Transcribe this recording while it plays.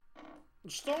The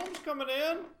storm's coming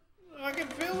in. I can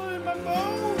feel it in my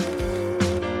bones.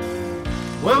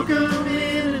 Welcome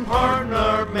in partner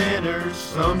our manners.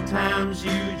 Sometimes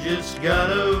you just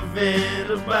gotta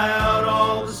vent about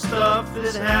all the stuff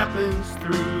that happens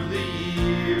through the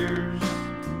years.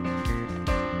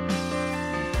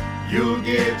 You'll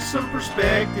get some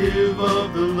perspective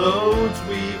of the loads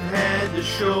we've had to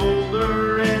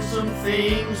shoulder and some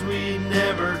things we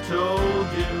never told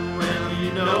you. Well,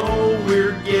 you know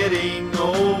we're getting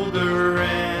older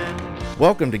and...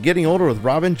 Welcome to Getting Older with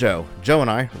Rob and Joe. Joe and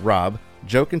I, Rob,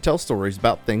 joke and tell stories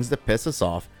about things that piss us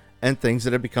off and things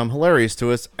that have become hilarious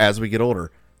to us as we get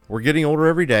older. We're getting older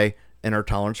every day, and our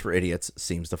tolerance for idiots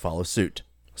seems to follow suit.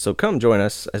 So come join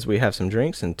us as we have some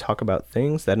drinks and talk about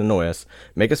things that annoy us,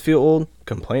 make us feel old,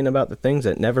 complain about the things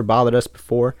that never bothered us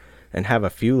before, and have a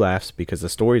few laughs because the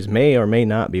stories may or may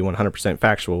not be 100%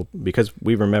 factual because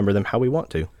we remember them how we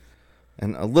want to.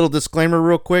 And a little disclaimer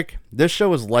real quick, this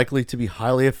show is likely to be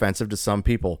highly offensive to some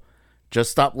people.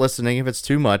 Just stop listening if it's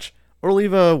too much, or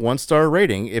leave a 1-star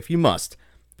rating if you must.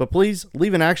 But please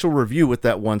leave an actual review with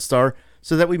that 1 star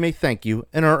so that we may thank you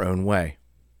in our own way.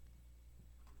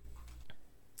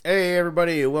 Hey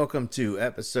everybody, welcome to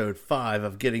episode 5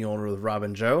 of Getting Older with Rob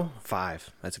and Joe.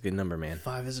 5. That's a good number, man.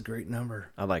 5 is a great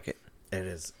number. I like it. It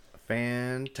is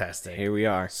fantastic. Here we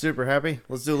are. Super happy.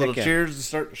 Let's do a little Heck yeah. cheers to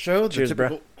start the show. Cheers,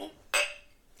 bro.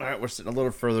 All right, we're sitting a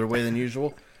little further away than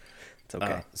usual. It's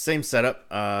okay. Same setup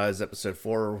as episode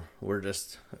 4. We're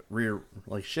just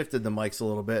shifted the mics a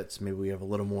little bit, so maybe we have a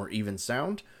little more even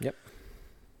sound. Yep.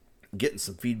 Getting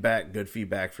some feedback, good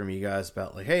feedback from you guys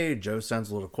about hey, Joe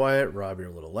sounds a little quiet, Rob, you're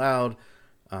a little loud.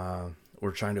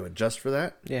 We're trying to adjust for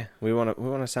that. Yeah, we want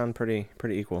to sound pretty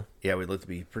equal. Yeah, we'd like to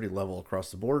be pretty level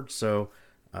across the board, so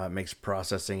it makes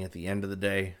processing at the end of the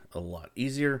day a lot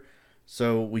easier.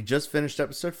 So we just finished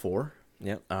episode 4.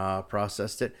 Yep.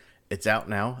 Processed it. It's out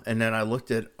now. And then I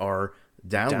looked at our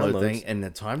download thing, and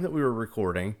the time that we were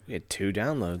recording, We had 2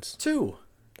 downloads. 2.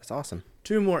 That's awesome.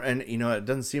 2 more, and it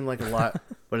doesn't seem like a lot,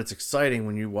 but it's exciting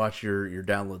when you watch your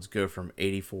downloads go from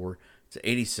 84 to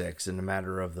 86 in a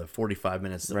matter of the 45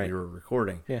 minutes that we were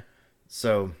recording. Yeah.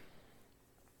 So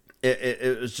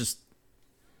it was just,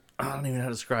 I don't even know how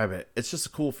to describe it. It's just a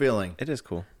cool feeling. It is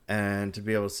cool. And to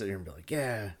be able to sit here and be like,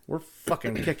 yeah, we're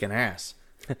fucking kicking ass.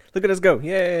 Look at us go.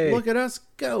 Yay. Look at us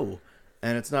go.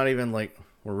 And it's not even like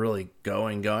we're really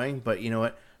going, but you know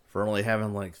what? For only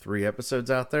having 3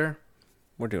 episodes out there,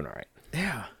 We're doing all right.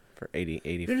 yeah. For 80.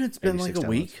 Dude, it's been like a 86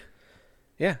 week. downloads.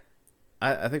 Yeah.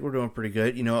 I think we're doing pretty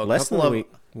good. Less than a week.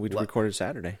 We recorded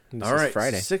Saturday. This All right, is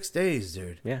Friday. 6 days,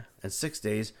 dude. Yeah. And 6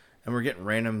 days, and we're getting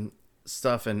random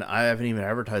stuff, and I haven't even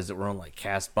advertised it. We're on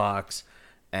CastBox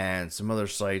and some other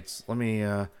sites. Let me.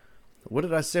 What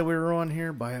did I say we were on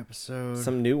here by episode?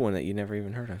 Some new one that you never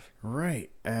even heard of.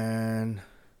 Right, and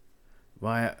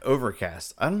by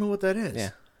Overcast. I don't know what that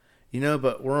is. Yeah.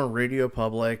 But we're on Radio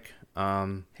Public.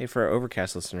 Hey, for our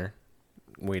Overcast listener,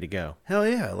 way to go. Hell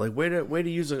yeah! Way to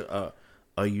use a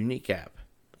unique app.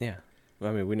 Yeah.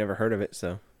 Well, I mean, we never heard of it,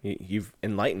 so you've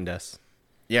enlightened us.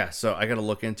 Yeah, so I got to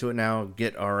look into it now,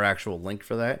 get our actual link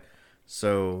for that.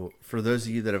 So for those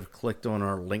of you that have clicked on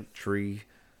our Linktree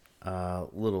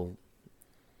little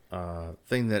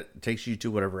thing that takes you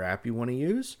to whatever app you want to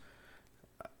use,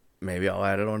 maybe I'll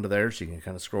add it onto there so you can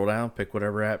kind of scroll down, pick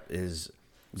whatever app is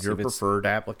your preferred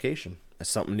application. That's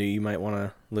something new you might want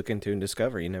to look into and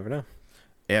discover. You never know.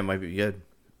 Yeah, it might be good.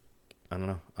 I don't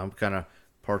know. I'm kind of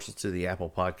partial to the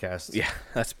Apple Podcasts. Yeah,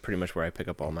 that's pretty much where I pick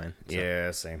up all mine. So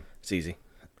Yeah, same. it's easy.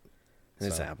 And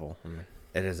it's So- Apple. I mean,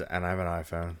 It is, and I have an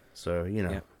iPhone, so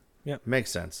Yep. makes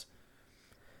sense.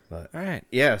 But all right.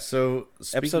 yeah, so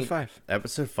Episode 5.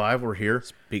 Episode 5, we're here.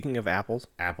 Speaking of apples,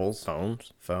 Apples,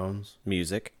 phones,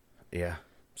 music. yeah.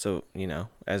 So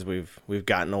as we've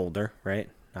gotten older, right?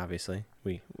 Obviously,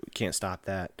 we can't stop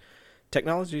that.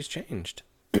 Technology's changed.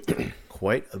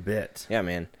 Quite a bit. Yeah,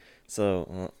 man.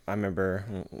 So I remember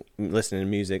listening to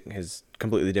music is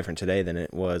completely different today than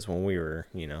it was when we were,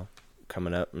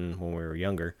 coming up and when we were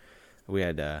younger. We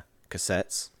had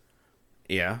cassettes,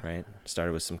 Yeah. right?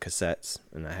 Started with some cassettes,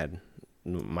 and I had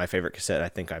my favorite cassette I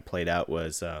think I played out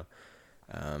was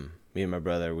me and my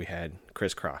brother. We had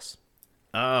Crisscross.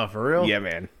 Oh, for real? Yeah,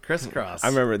 man. Crisscross. I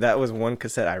remember that was one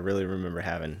cassette I really remember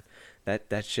having.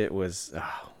 That shit was.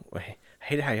 I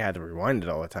hated how you had to rewind it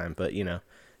all the time, but it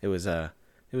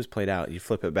was played out. You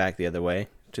flip it back the other way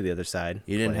to the other side.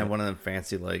 You didn't play have it. one of them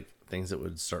fancy things that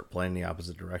would start playing the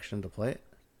opposite direction to play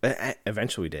it?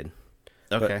 Eventually we did.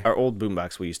 Okay. But our old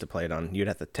boombox we used to play it on, you'd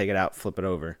have to take it out, flip it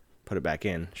over, put it back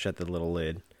in, shut the little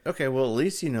lid. Okay, well at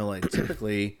least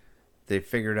typically they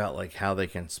figured out how they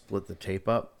can split the tape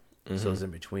up so it was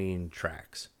in between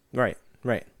tracks. Right.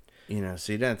 So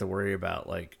you didn't have to worry about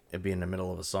like it being in the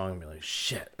middle of a song and be like,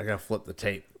 shit, I gotta flip the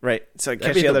tape. Right. So That'd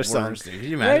catch be the other worst, songs. dude. Can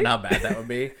you imagine Right? how bad that would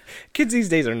be? Kids these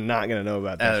days are not gonna know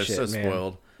about that They're shit, so man.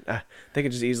 spoiled. They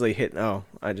could just easily hit. Oh,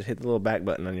 I just hit the little back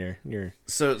button on your.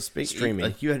 So speaking, Streaming.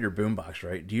 like you had your boombox,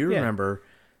 right? Do you Yeah. remember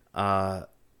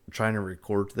trying to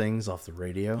record things off the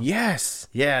radio? Yes.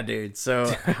 Yeah, dude.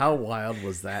 So how wild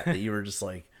was that you were just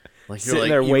like you're Sitting like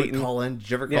there you waiting. would call in? Did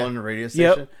you ever call Yeah. in the radio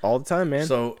station? Yep. All the time, man.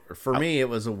 So for me, it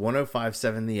was a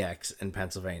 105.7 The X in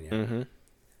Pennsylvania,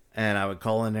 and I would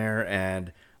call in there,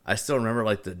 and I still remember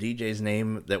like the DJ's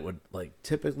name that would like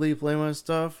typically play my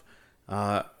stuff.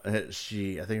 I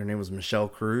think her name was Michelle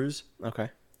Cruz, Okay.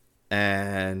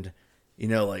 and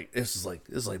like this is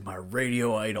like my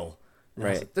radio idol. And I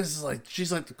was Right. like, this is like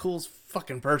she's like the coolest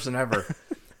fucking person ever,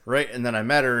 right? And then I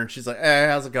met her, and she's like, "Hey,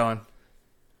 how's it going?"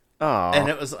 Oh, And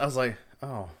I was like,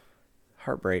 "Oh,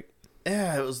 heartbreak.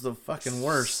 yeah, it was the fucking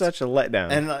worst." Such a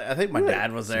letdown. And I think my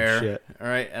dad was Some there. shit. All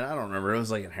right. And I don't remember. It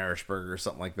was like in Harrisburg or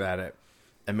something like that.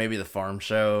 And maybe the farm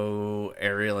show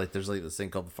area. Like there's like this thing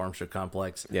called the farm show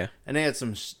complex. Yeah. And they had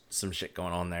some shit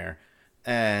going on there.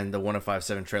 And the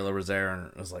 105.7 trailer was there. And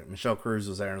it was like Michelle Cruz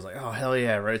was there. And I was like, oh, hell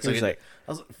yeah. Right. So was like,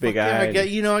 I was like, big fuck yeah, eyed. I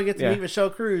get to Yeah. meet Michelle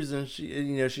Cruz. And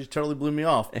she totally blew me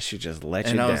off. and she just let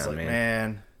And you I down, was like, man.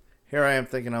 man, here I am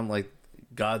thinking I'm like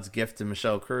God's gift to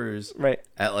Michelle Cruz. Right.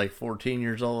 At like 14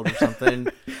 years old or something.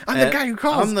 I'm the And guy who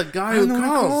calls. I'm the guy I'm who the one who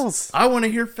calls. calls. I want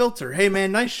to hear Filter. Hey,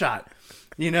 man, nice shot.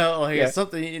 Like Yeah. it's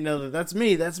something, that's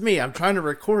me. That's me. I'm trying to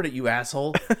record it, you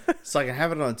asshole. So I can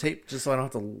have it on tape just so I don't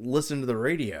have to listen to the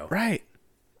radio. Right.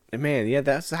 And man, yeah,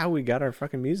 that's how we got our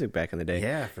fucking music back in the day.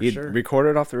 Yeah, for you'd sure. record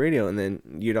it off the radio, and then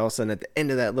you'd all of a sudden at the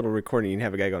end of that little recording, you'd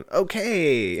have a guy going,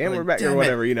 "Okay, and Like, we're back," damn or it.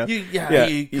 whatever, You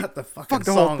cut the fucking fuck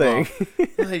the whole song thing. off.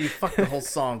 Yeah, you fucked the whole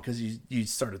song because you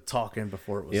started talking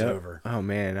before it was Yep. over. Oh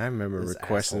man, I remember Those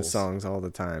requesting assholes. songs all the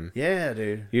time. Yeah,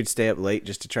 dude. You'd stay up late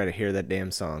just to try to hear that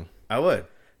damn song. I would.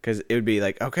 Because it would be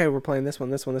like, okay, we're playing this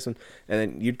one. And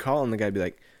then you'd call and the guy'd be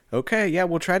like, okay, yeah,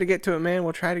 we'll try to get to it, man.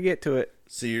 We'll try to get to it.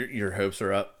 So your hopes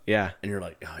are up. Yeah. And you're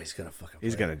like, oh, he's going to fucking play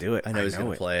He's going to do it. I know he's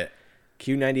going to play it.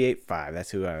 Q98.5.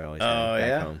 That's who I always had Oh, back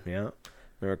yeah? home. Yeah.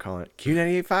 Remember calling it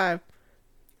Q98.5.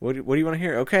 What do you want to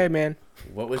hear? Okay, man.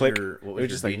 What was Click. your It was your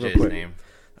just like real DJ's quick. name?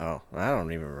 Oh, I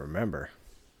don't even remember.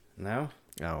 No?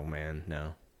 Oh, man,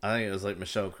 no. I think it was like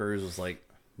Michelle Cruz was like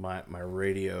my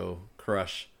radio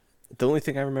crush. The only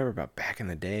thing I remember about back in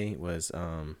the day was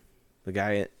the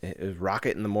guy, it was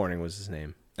Rocket in the Morning was his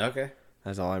name. Okay.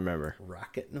 That's all I remember.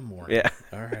 Rocket in the morning. Yeah.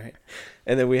 All right.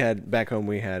 And then we had, back home,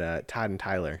 we had Todd and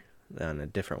Tyler on a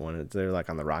different one. They're like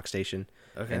on the rock station.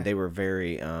 Okay. And they were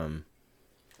very,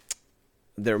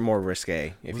 they're more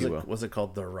risque, if you will. Was it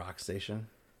called The Rock Station?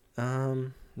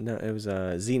 No, it was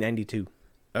Z92.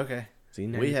 Okay.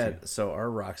 Z92. We had, so our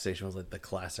rock station was like the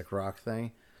classic rock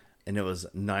thing. And it was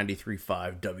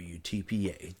 93.5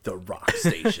 WTPA, The Rock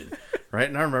Station. Right?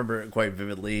 And I remember it quite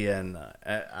vividly. And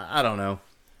I don't know.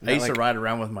 I used to ride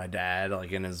around with my dad,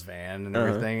 like in his van and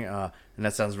everything. And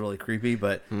that sounds really creepy,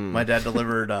 but my dad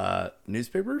delivered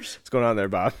newspapers. What's going on there,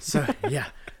 Bob? So yeah.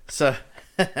 So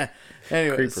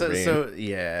anyway, Creeper van. so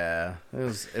yeah,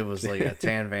 it was like a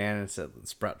tan van and it said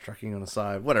Sprout Trucking on the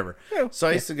side, whatever. Yeah. So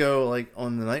I used to go like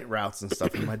on the night routes and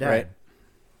stuff with my dad. Right.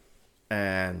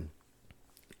 And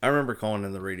I remember calling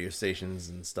in the radio stations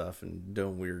and stuff and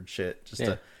doing weird shit just Yeah.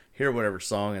 to hear whatever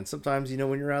song. And sometimes,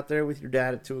 when you're out there with your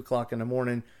dad at 2:00 in the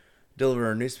morning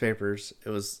delivering newspapers, it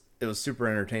was super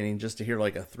entertaining just to hear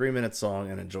like a 3-minute song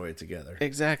and enjoy it together.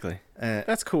 Exactly. Uh,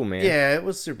 That's cool, man. Yeah, it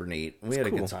was super neat. We had a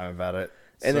cool. good time about it.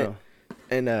 And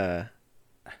So,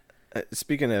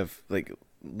 speaking of like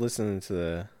listening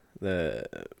to the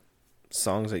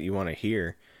songs that you want to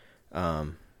hear,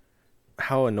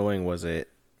 how annoying was it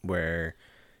where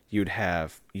you'd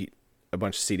have a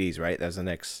bunch of CDs, right? That was the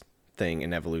next thing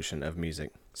in evolution of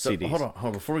music. so CDs. hold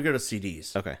on. Before we go to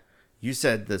CDs, Okay. you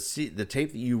said the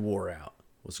tape that you wore out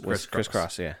was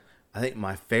Crisscross, yeah. I think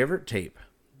my favorite tape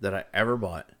that I ever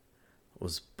bought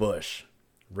was Bush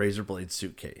Razor Blade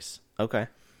Suitcase. Okay.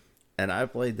 And I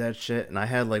played that shit, and I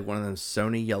had like one of them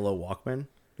Sony yellow Walkman.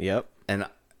 Yep. And,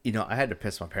 I had to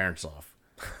piss my parents off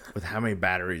with how many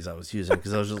batteries I was using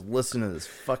because I was just listening to this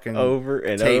fucking Over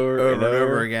and tape over and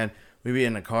over. again. We'd be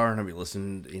in the car, and I'd be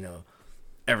listening to,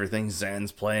 everything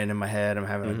Zen's playing in my head. I'm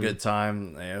having a good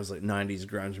time. It was like 90s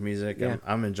grunge music. Yeah.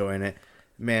 I'm enjoying it.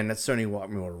 Man, that Sony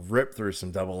Walkman would rip through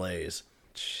some double A's.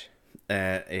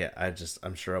 Yeah,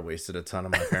 I'm sure I wasted a ton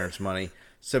of my parents' money.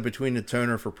 So between the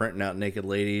toner for printing out naked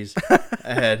ladies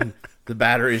and the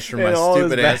batteries from my And all his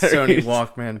stupid ass Sony batteries.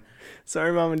 Walkman.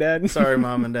 Sorry, Mom and Dad. Sorry,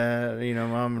 Mom and Dad. You know,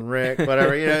 Mom and Rick.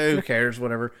 Whatever. You know, who cares?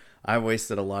 Whatever. I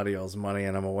wasted a lot of y'all's money,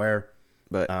 and I'm aware.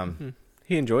 But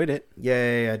he enjoyed it.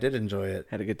 Yay! I did enjoy it.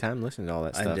 Had a good time listening to all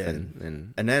that I stuff did.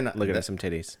 and And then looking at some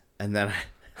titties. and then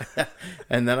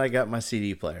and then I got my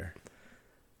CD player,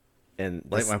 And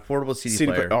like this my portable CD,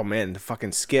 CD player. Oh man, the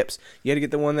fucking skips. You had to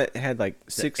get the one that had like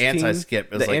 16 anti-skip.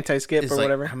 It was The like- anti-skip it's or like,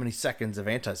 whatever. How many seconds of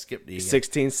anti-skip do you get?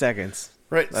 16 seconds.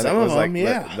 Right. That Some of was them, like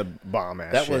yeah. the bomb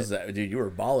ass That shit. was that, dude. You were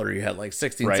a baller. You had like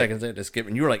 16 Right. seconds to skip,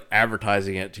 and you were like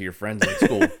advertising it to your friends in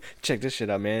school. Check this shit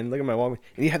out, man. Look at my Walkman.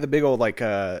 And you had the big old like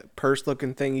purse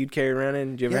looking thing you'd carry around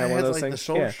in. Did you ever Yeah, have it one of had those like things? the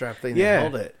shoulder Yeah. strap thing Yeah. that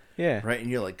held it. Yeah. Right, and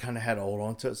you like kind of had to hold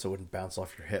on to it so it wouldn't bounce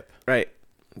off your hip. Right.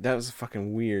 That was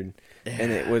fucking weird.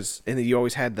 And it was, and then you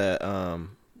always had the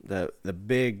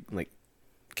big like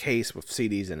case with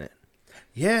CDs in it,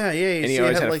 Yeah, yeah. And you see,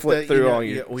 always it had to flip through all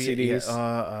your CDs.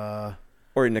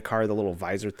 or in the car the little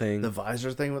visor thing. The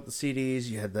visor thing with the CDs.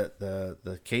 You had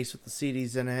the case with the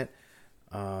CDs in it.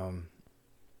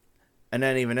 And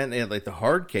then even then they had like the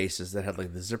hard cases that had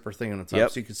like the zipper thing on the top,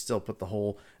 Yep. so you could still put the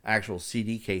whole actual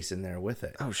CD case in there with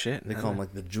it. Oh shit! They I call them know.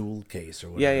 like the jewel case or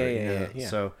Yeah, whatever. yeah, you know? yeah.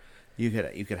 So you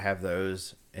could have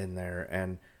those in there,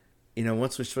 and you know,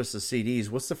 once we switched to CDs,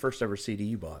 what's the first ever CD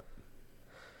you bought?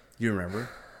 You remember?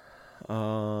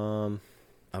 I'm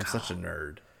such a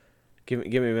nerd. Give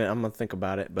me a minute. I'm gonna think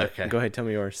about it. But Okay. go ahead, tell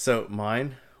me yours. So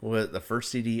mine was the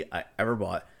first CD I ever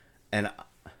bought, and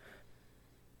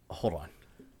hold on,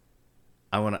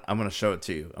 I'm gonna show it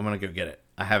to you. I'm gonna go get it.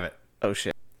 I have it. Oh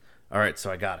shit! All right,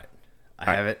 so I got it. I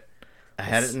have it. I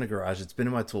had it in the garage. It's been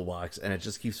in my toolbox, and it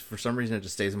just keeps, for some reason, it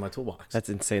just stays in my toolbox. That's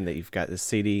insane that you've got this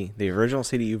CD, the original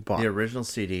CD you've bought. The original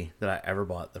CD that I ever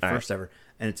bought, the All first ever,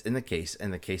 and it's in the case,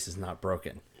 and the case is not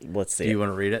broken. Let's see. Do you it. want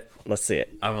to read it? Let's see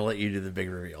it. I'm gonna let you do the big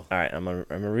reveal. All right, I'm a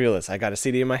realist. I got a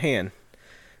CD in my hand,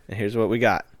 and here's what we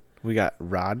got. We got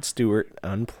Rod Stewart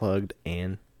Unplugged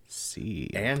and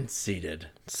seated.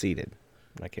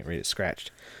 I can't read it.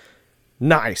 Scratched.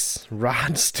 Nice,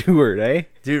 Rod Stewart, eh?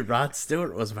 Dude, Rod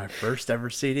Stewart was my first ever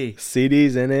CD.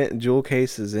 CD's in it. Jewel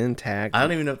case is intact. I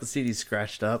don't even know if the CD's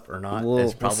scratched up or not. Well,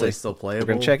 It's we'll probably see. still playable.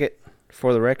 We're gonna check it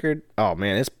for the record. Oh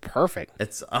man, it's perfect.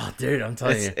 It's dude, I'm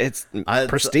telling you, It's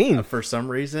pristine. For some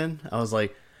reason, I was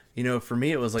like, you know, for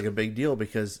me, it was like a big deal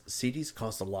because CDs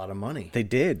cost a lot of money. They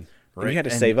did. And Right, you had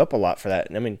to and- save up a lot for that.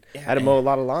 I mean, I Yeah, had to mow a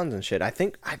lot of lawns and shit. I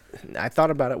think I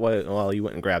thought about it while you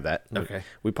went and grabbed that. Okay.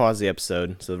 We paused the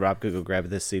episode so Rob could go grab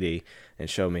this CD and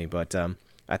show me. But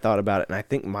I thought about it, and I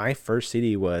think my first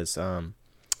CD was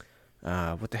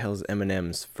what the hell is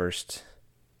Eminem's first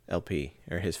LP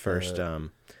or his first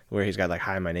where he's got like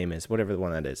 "Hi, My Name Is," whatever the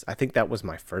one that is. I think that was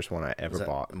my first one I ever Was that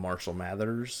bought. Marshall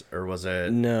Mathers or was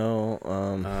it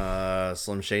No,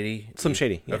 Slim Shady? Slim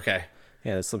Shady. Yeah. Okay,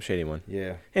 Yeah, the Slim Shady one.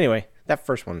 yeah, Anyway, that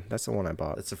first one, that's the one I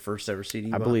bought. that's the first ever CD.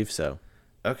 You I bought? believe so.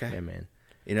 Okay, Yeah, man.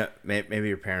 you know, maybe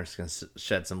your parents can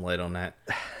shed some light on that.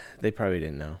 They probably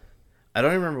didn't know. I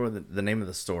don't even remember what the name of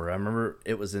the store. I remember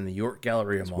it was in the York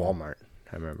Galleria Mall. Walmart.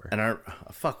 I remember. And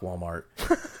fuck Walmart.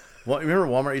 Well, remember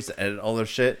Walmart used to edit all their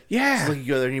shit? Yeah. It's like you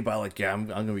go there and you buy like, yeah, I'm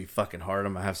gonna be fucking hard.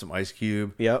 I'm gonna have some Ice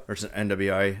Cube. Yep. Or some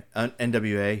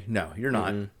NWA. No, you're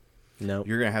not. No.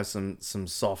 You're gonna have some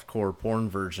softcore porn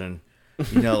version.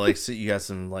 You know, like so you got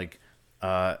some like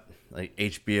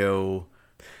HBO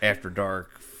After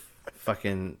Dark,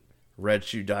 fucking Red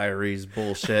Shoe Diaries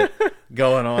bullshit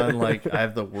going on. Like I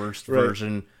have the worst Right.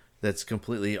 version that's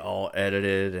completely all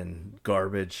edited and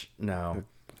garbage. No,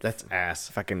 that's ass.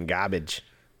 Fucking garbage.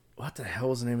 What the hell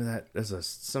was the name of that? There's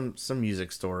some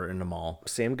music store in the mall.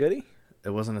 Sam Goody? It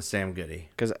wasn't a Sam Goody.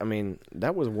 Because, I mean,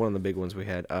 that was one of the big ones we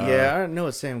had. Yeah, I don't know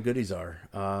what Sam Goodies are.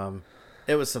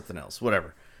 It was something else.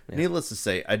 Whatever. Needless to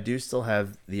say, I do still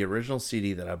have the original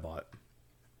CD that I bought.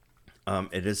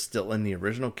 It is still in the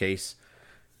original case,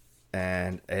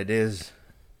 and it is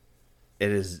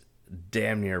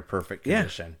damn near perfect Yeah.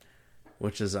 condition,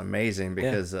 which is amazing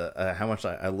because how much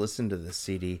I listened to this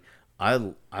CD.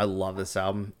 I love this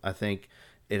album. I think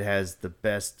it has the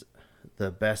best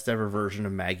ever version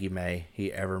of Maggie May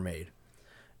he ever made.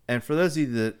 And for those of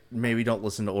you that maybe don't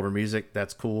listen to older music,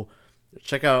 that's cool.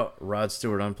 Check out Rod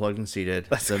Stewart Unplugged and Seated.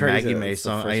 That's the crazy Maggie that May that's the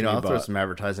song. first You know, one you I'll throw bought. some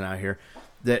advertising out here.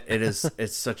 That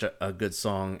it's such a good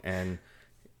song, and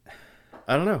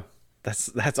I don't know.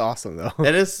 That's awesome, though.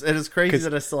 It is crazy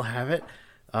that I still have it.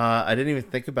 I didn't even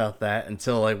think about that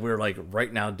until like we were like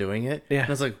right now doing it. Yeah. And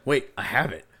I was like, wait, I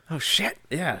have it. Oh, shit.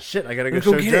 Yeah, shit. I gotta go Let's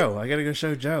go show get Joe. I gotta go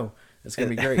show Joe. It's gonna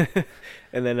be great.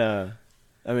 And then,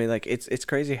 I mean, like, it's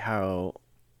crazy how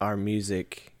our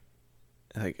music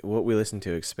like what we listen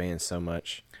to expands so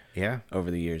much Yeah. over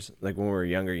the years. Like when we were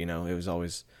younger, you know, it was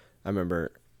always, I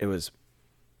remember it was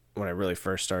when I really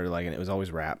first started liking it, it was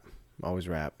always rap.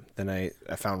 Then I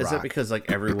found Is rock. that because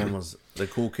like everyone was the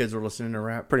cool kids were listening to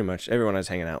rap? Pretty much everyone I was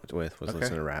hanging out with was Okay.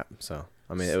 listening to rap. So,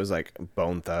 I mean, it was like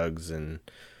Bone Thugs and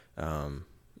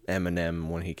Eminem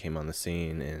when he came on the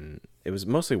scene, and it was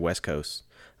mostly West Coast.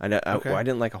 I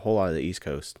didn't like a whole lot of the East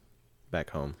Coast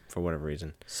back home for whatever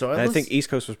reason. So I think East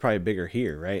Coast was probably bigger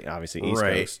here, right? Obviously, East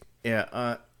Coast.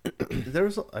 Yeah. There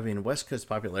was, I mean, West Coast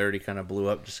popularity kind of blew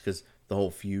up just because the whole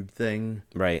feud thing.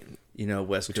 Right. You know,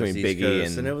 West Between Coast, East Biggie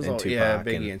Coast, and it was all Tupac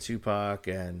Biggie and Tupac,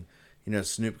 and you know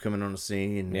Snoop coming on the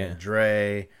scene, Yeah. and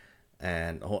Dre,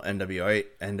 and the whole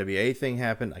NWA thing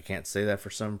happened. I can't say that for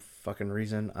some fucking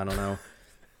reason. I don't know.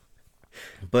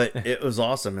 But it was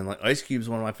awesome, and like Ice Cube's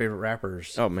one of my favorite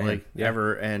rappers. Oh, man. like Yeah.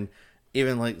 ever, and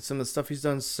even like some of the stuff he's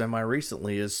done semi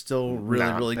recently is still really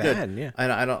Not really bad, good. yeah.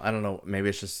 I don't know. Maybe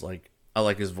it's just like I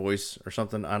like his voice or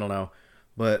something. I don't know,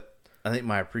 but I think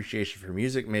my appreciation for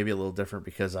music may be a little different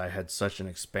because I had such an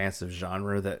expansive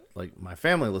genre that like my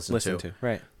family listened to.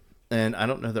 Right. And I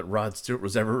don't know that Rod Stewart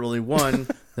was ever really one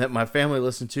that my family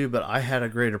listened to, but I had a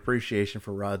great appreciation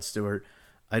for Rod Stewart.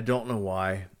 I don't know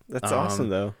why. That's awesome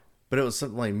though. But it was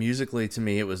something like musically to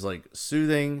me, it was like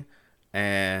soothing,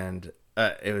 and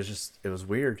it was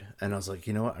weird. And I was like,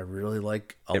 you know what? I really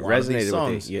like a lot of these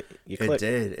songs. With you. You It clicked.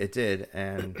 it did,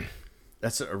 and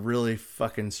that's a really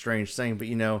fucking strange thing. But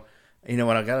you know, when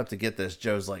I got up to get this,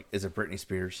 Joe's like, "Is it Britney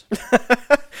Spears?"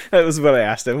 That was what I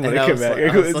asked him when And I I came was back.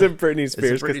 like- I was Is like, it Britney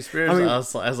Spears? Is it Britney 'Cause, Spears? I mean, I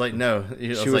was like, no. she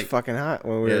was like, fucking hot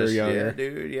when we were yeah, younger.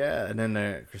 dude, yeah. And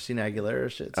then Christina Aguilera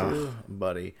shit too,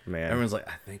 buddy. man. Everyone's like,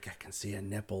 I think I can see a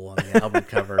nipple on the album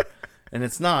cover, and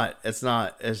it's not. It's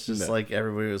just No. like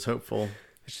everybody was hopeful.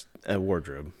 It's just a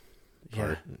wardrobe Yeah.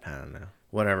 part. I don't know.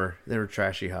 Whatever. They were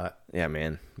trashy hot. Yeah,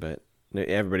 man. But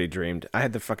everybody dreamed. I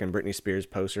had the fucking Britney Spears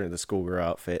poster and the schoolgirl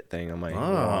outfit thing on my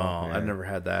wall. Yeah. I've never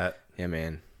had that. Yeah,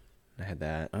 man. I had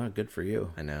that. Oh, good for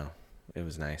you. I know. It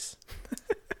was nice.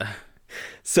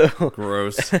 So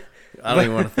Gross. I don't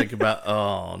even want to think about.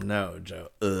 Oh no, Joe.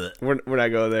 Ugh. we're not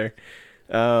going there.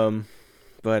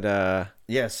 But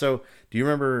Yeah. So, do you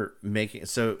remember making?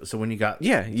 So when you got?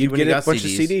 yeah, you'd when get you a got bunch of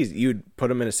CDs. You'd put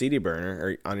them in a CD burner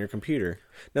or on your computer.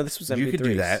 No, this was MP3s. You could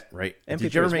do that, right? MP3s.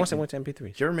 Did you ever make? Once I went to MP3s.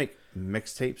 Did you ever make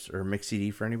mixtapes or mix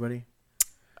CD for anybody?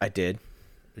 I did.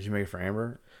 Did you make it for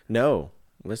Amber? No,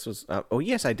 this was. Oh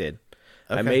yes, I did.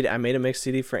 I Okay. made a mix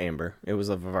CD for Amber. It was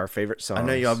of our favorite songs. I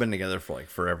know y'all been together for like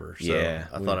forever. So Yeah,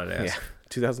 I thought I'd ask. Yeah,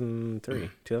 2003,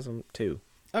 2002,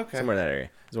 Okay. somewhere in that area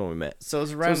is when we met. So it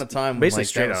was around the time when basically like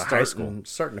straight that was out of high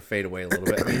starting to fade away a little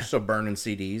bit. I mean, you're still burning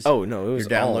CDs. Oh no, it was You're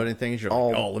downloading all, things. You're all,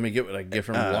 like, oh, let me get what I get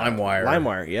from LimeWire.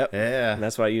 LimeWire, yep. Yeah. And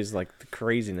that's why I used like the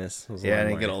craziness. Was Yeah, I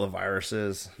didn't LimeWire. get all the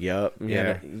viruses. Yep.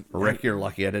 Yeah. Rick, you're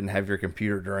lucky I didn't have your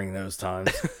computer during those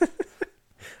times.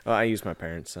 Well, I used my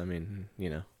parents. I mean, you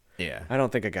know, Yeah. I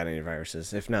don't think I got any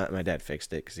viruses. If not, my dad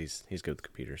fixed it because he's good with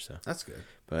computers. So, That's good.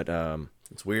 but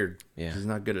It's weird. Yeah. He's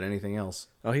not good at anything else.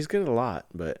 oh, he's good at a lot.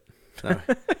 But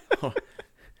No.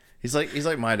 He's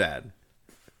like my dad.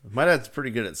 My dad's pretty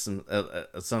good at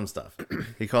some stuff.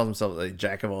 He calls himself a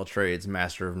jack of all trades,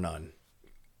 master of none.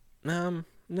 no,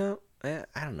 I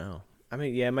don't know. I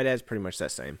mean, yeah, my dad's pretty much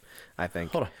that same. I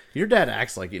think. Hold on. Your dad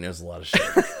acts like he knows a lot of shit,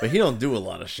 but he don't do a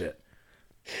lot of shit.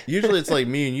 Usually it's like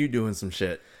me and you doing some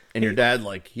shit, and your dad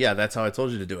like, yeah, that's how I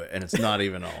told you to do it, and it's not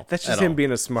even all. That's at just him all.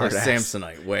 being a It's smart like ass.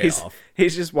 Samsonite, way he's, off.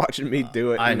 He's just watching me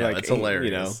do it. I and, know, like, it's You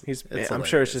hilarious. know, It's I'm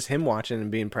sure hilarious. it's just him watching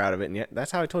and being proud of it. And yeah, that's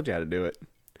how I told you how to do it.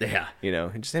 Yeah. You know,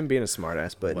 just him being a smart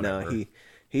ass. But Whatever. no,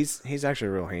 he's actually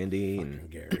real handy and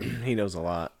Gary. he knows a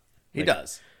lot. He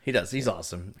does. He does. He's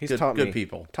awesome. He's good, taught good me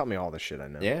people. Taught me all the shit I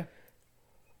know. Yeah.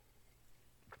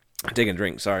 Taking a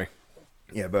drink. Sorry.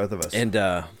 Yeah, both of us. And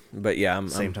but yeah,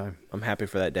 Same time. I'm happy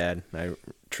for that, Dad. I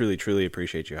truly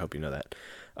appreciate you. I hope you know that.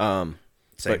 Same.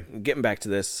 But getting back to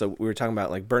this, so we were talking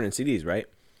about like burning CDs, right?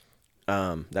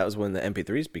 That was when the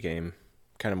MP3s became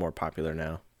kind of more popular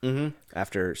now. Mm-hmm.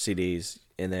 After CDs,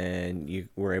 and then you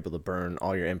were able to burn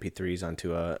all your MP3s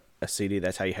onto a CD.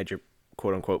 That's how you had your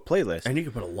quote unquote playlist. And you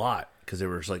could put a lot because it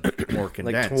was like more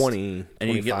condensed. 20, and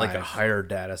you get like a 25. higher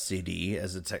data CD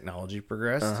as the technology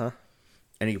progressed. Uh-huh.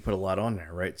 And you could put a lot on there,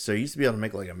 right? So you used to be able to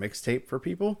make like a mixtape for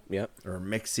people. Yep. Or a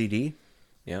mix CD.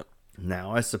 Yep.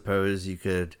 Now I suppose you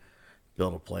could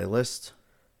build a playlist.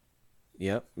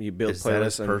 Yep. You build Is that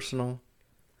as playlists and personal?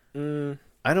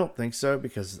 I don't think so,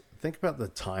 because think about the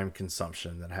time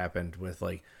consumption that happened with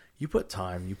like you put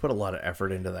a lot of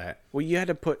effort into that. well, you had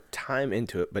to put time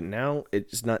into it, but now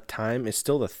it's not time. It's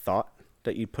still the thought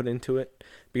that you put into it,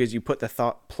 because you put the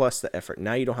thought plus the effort.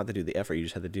 Now you don't have to do the effort; you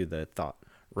just have to do the thought.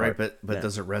 Right, part. but Yeah.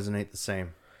 does it resonate the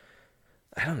same?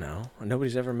 I don't know.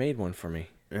 Nobody's ever made one for me.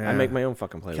 Yeah. I make my own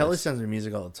fucking playlist. Kelly sends me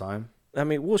music all the time. I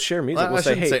mean, we'll share music. I We'll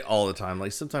say, shouldn't hey, say all the time.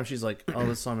 Like sometimes she's like, "Oh,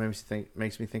 this song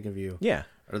makes me think of you," yeah,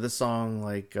 or this song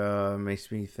like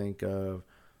makes me think of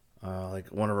like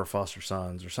one of her foster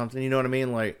sons or something. You know what I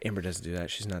mean? Like, Amber doesn't do that.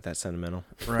 She's not that sentimental.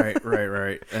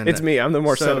 right. And It's me. I'm the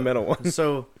more so- sentimental one.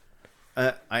 So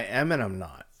I am and I'm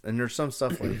not. And there's some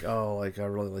stuff like, oh, like I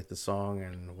really like the song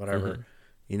and whatever,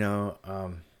 you know.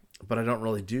 But I don't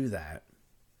really do that.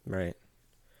 Right.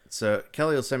 So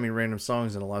Kelly will send me random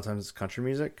songs, and a lot of times it's country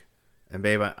music. And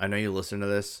babe, I know you listen to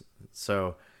this,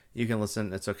 so you can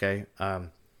listen. It's okay.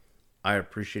 I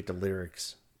appreciate the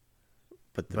lyrics,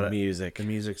 But the but music, the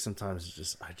music sometimes is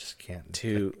just I just can't.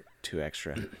 too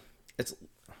extra. It's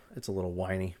a little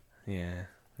whiny, Yeah.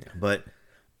 but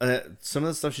some of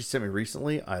the stuff she sent me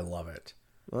recently, I love it.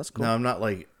 Well, that's cool. Now I'm not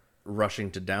like rushing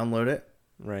to download it,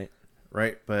 Right.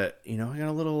 right? But you know, I got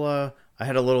a little. I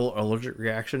had a little allergic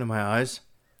reaction to my eyes,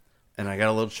 and I got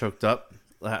a little choked up.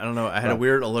 I don't know. I had a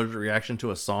weird allergic reaction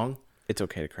to a song. It's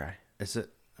okay to cry. Is it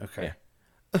okay?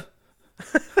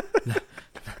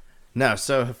 No,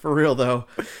 so for real though,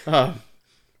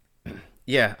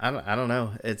 yeah, I don't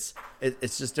know. It's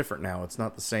just different now. It's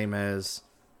not the same as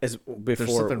As there's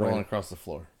before, something when rolling across the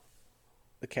floor.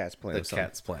 the cat's playing. The with something.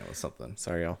 cat's playing with something.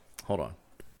 Sorry, y'all. Hold on.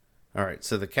 All right,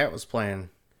 so the cat was playing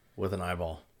with an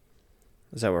eyeball.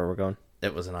 Is that where we're going?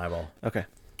 It was an eyeball. Okay.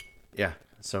 Yeah.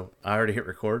 So I already hit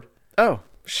record. Oh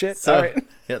shit! So All right.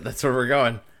 yeah, that's where we're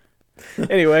going.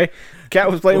 Anyway, cat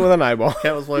was playing with an eyeball.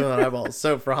 Cat was playing with an eyeball.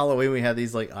 So for Halloween, we had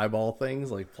these like eyeball things,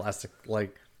 like plastic,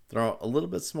 like they're a little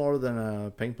bit smaller than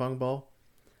a ping pong ball.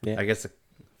 Yeah. I guess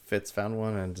Fitz found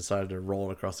one and decided to roll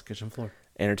it across the kitchen floor.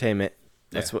 Entertainment.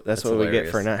 That's Yeah, what that's that's what we get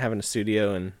hilarious. for not having a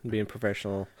studio and being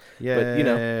professional. But you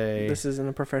know, this isn't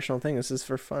a professional thing. This is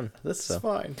for fun. This So, is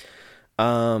fine.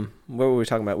 what were we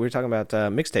talking about? We were talking about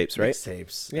mixtapes, right?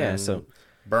 Mixtapes. Yeah, and so-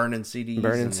 burning CDs.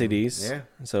 Burning and- CDs. Yeah.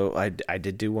 So I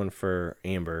did do one for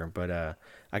Amber, but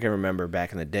I can remember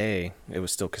back in the day it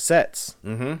was still cassettes,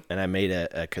 and I made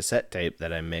a cassette tape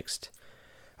that I mixed.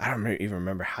 I don't even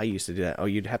remember how you used to do that. Oh,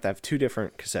 you'd have to have two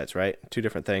different cassettes, right? Two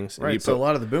different things. And Right. you So a put-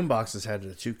 lot of the boom boxes had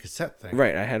the 2 cassette thing.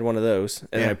 right. I had one of those,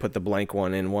 and Yeah. I put the blank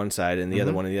one in one side and the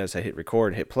other one in the other side. Hit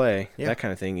record, hit play, Yeah. that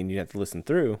kind of thing, and you have to listen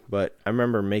through. But I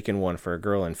remember making one for a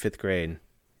girl in 5th grade.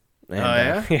 And,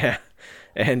 yeah? yeah,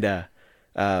 and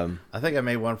I think I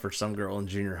made one for some girl in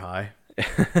junior high.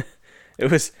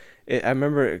 I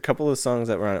remember a couple of the songs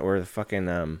that were on it were the fucking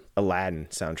Aladdin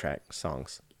soundtrack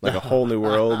songs, like A Whole New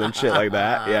World and shit like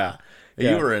that. Yeah.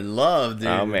 You were in love, dude.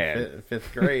 Oh, man.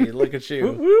 5th grade. Look at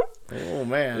you. Whoop. Oh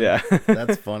man. Yeah.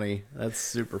 That's funny. That's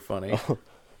super funny.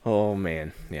 Oh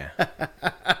man, yeah.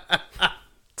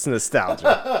 It's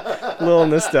nostalgia, a little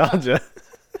nostalgia.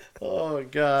 Oh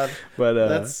god. But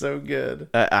That's so good.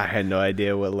 I had no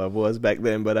idea what love was back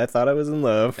then, but I thought I was in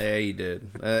love. Yeah, you did.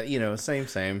 You know,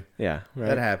 same. Yeah, right.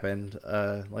 That happened.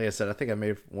 Like I said, I think I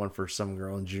made one for some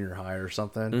girl in junior high or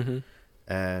something. Mm-hmm.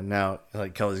 And now,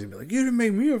 like Kelly's gonna be like, "You didn't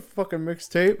make me a fucking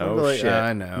mixtape." I'll Oh be like, shit!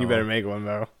 I know. You better make one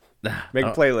though. Nah, Make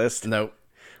a oh, playlist. Nope.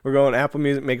 We're going Apple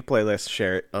Music. Make a playlist.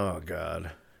 Share it. Oh god.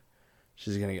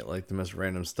 She's gonna get like the most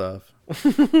random stuff.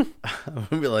 I'm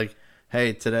gonna be like,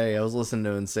 "Hey, today I was listening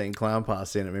to Insane Clown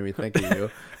Posse and it made me think of you."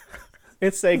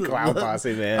 It's a clown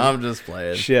posse, man. I'm just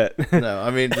playing. Shit. No, I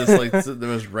mean just like the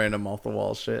most random off the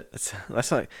wall shit.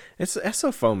 That's like that's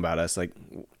so fun about us. Like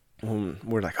when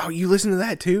we're like, oh, you listen to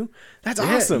that too? That's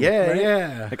awesome. Yeah, right?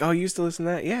 yeah. Like, oh, you used to listen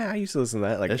to that? Yeah, I used to listen to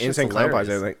that. Like It's just Insane Clown Posse.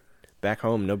 hilarious. Like back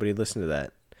home, nobody listened to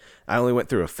that. I only went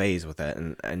through a phase with that,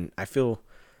 and I feel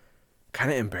kind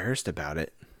of embarrassed about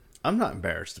it I'm not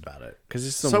embarrassed about it. because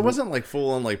it's So I wasn't like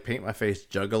full on like paint my face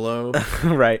juggalo.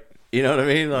 right. You know what I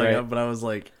mean? Like, Right. but I was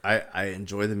like, I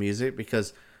enjoy the music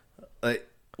because, like,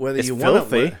 whether It's you want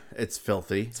filthy. it, it's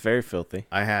filthy. It's very filthy.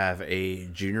 I have a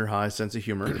junior high sense of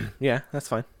humor, Yeah, that's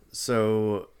fine.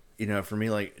 so you know, for me,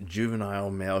 like juvenile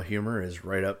male humor is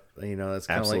right up. You know, that's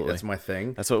kind of like Absolutely. that's my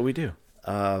thing. That's what we do.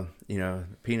 You know,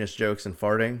 penis jokes and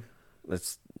farting.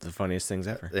 That's the funniest things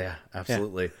ever. Yeah,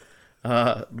 absolutely.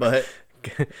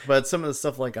 But some of the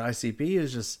stuff like ICP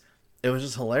is just it was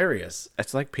just hilarious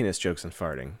It's like penis jokes and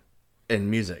farting in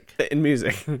music. in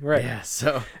music, right? Yeah,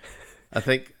 so I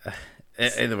think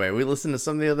either way, we listened to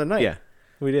some the other night. Yeah,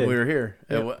 we did. We were here.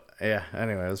 Yeah.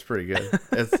 Anyway, it was pretty good.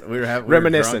 We were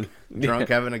Reminiscing. drunk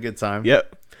having a good time.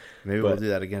 Yep. Maybe we'll But- do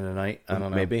that again tonight. I don't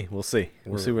know. Maybe we'll see.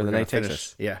 We'll see where the We're night gonna takes finish.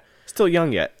 us. Yeah, Still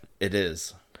young yet. it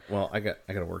is. Well, I got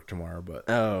to work tomorrow, but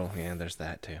Oh yeah, there's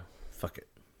that too. fuck it.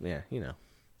 Yeah, you know.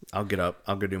 I'll get up,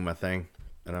 I'll go do my thing,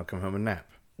 and I'll come home and nap.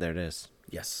 There it is.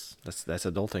 Yes. That's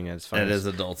adulting at its It finest.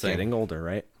 is adulting. Getting older,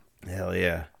 right? Hell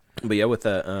yeah. But yeah, with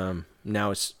the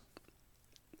now it's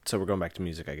so we're going back to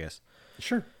music, I guess.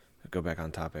 Sure. Go back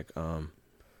on topic.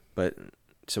 But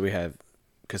so we have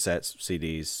cassettes,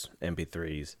 CDs,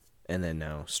 MP3s, and then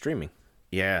now streaming.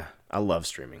 Yeah. I love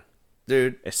streaming.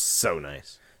 Dude, It's so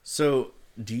nice. so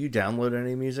do you download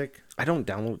any music? I don't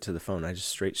download it to the phone. I just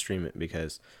straight stream it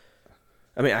because,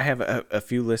 I mean, I have a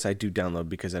few lists I do download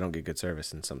because I don't get good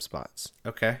service in some spots,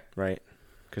 Okay. right?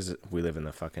 Because we live in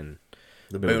the fucking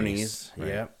The boonies, boonies. right.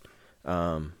 Yeah.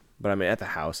 But I mean, at the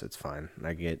house, it's fine.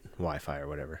 I get Wi-Fi or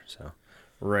whatever. So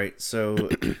Right. So,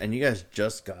 and you guys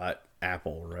just got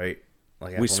Apple, right?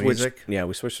 Like Apple we switched. Music? Yeah,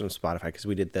 we switched from Spotify because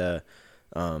we did the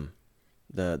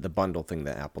bundle thing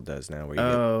that Apple does now, where you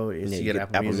Oh, get, so you you get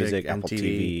Apple Music, Apple MTV.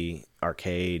 TV,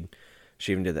 Arcade.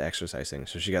 She even did the exercise thing,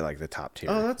 so she got like the top tier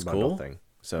Oh, that's bundle cool. thing.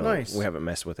 So Nice. we haven't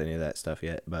messed with any of that stuff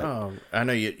yet, but Oh, I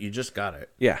know you just got it.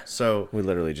 yeah. So, We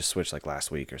literally just switched like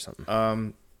last week or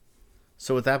something.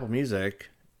 so with Apple Music,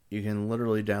 you can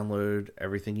literally download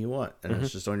everything you want, and Mm-hmm.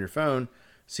 it's just on your phone,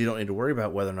 so you don't need to worry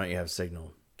about whether or not you have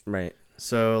signal. Right.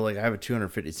 So, like, I have a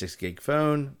 256 gig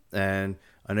phone, and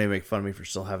I know you make fun of me for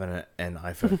still having an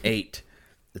iPhone 8.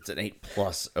 It's an 8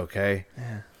 Plus, okay?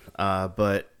 Yeah.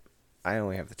 But, I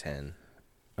only have the 10.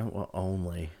 oh, well,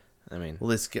 only. I mean, Well,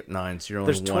 they skipped 9, so you're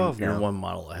only There's 12 you're now. one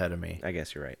model ahead of me. I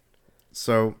guess you're right.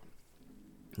 So,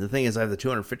 the thing is, I have the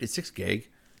 256 gig,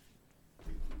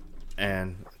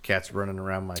 and cats running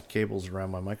around my cables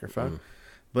around my microphone.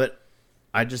 But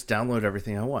I just download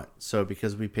everything I want. So,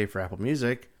 because we pay for Apple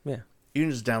Music, Yeah. you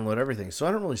can just download everything. So,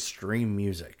 I don't really stream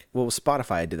music. Well, with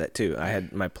Spotify, I did that too. I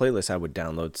had my playlist I would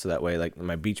download so that way, like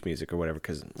my beach music or whatever,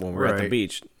 because when we're at the Right.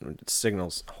 beach,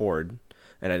 signal's horde,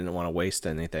 and I didn't want to waste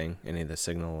any of the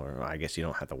signal, or I guess you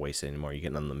don't have to waste it anymore. You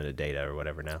get unlimited data or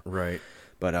whatever now. Right.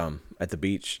 But at the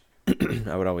beach,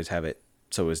 I would always have it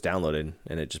so it was downloaded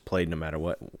and it just played no matter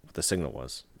what the signal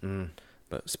was.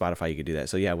 But Spotify, you could do that.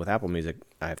 So yeah, with Apple Music,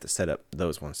 I have to set up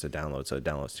those ones to download, so it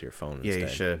downloads to your phone. Yeah, instead.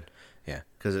 you should. Yeah,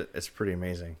 Because it's pretty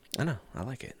amazing. I know. I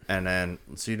like it. And then,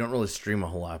 so you don't really stream a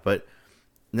whole lot. But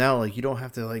now, like, you don't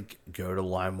have to, like, go to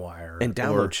LimeWire. And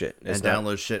download shit. And It's not-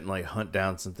 download shit and, like, hunt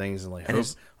down some things and, like,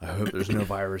 And I hope there's no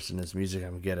virus in this music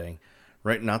I'm getting.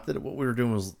 Right? Not that what we were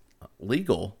doing was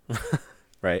legal,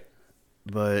 Right.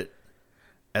 but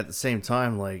at the same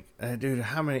time, like, dude,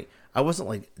 how many... I wasn't,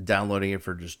 like, downloading it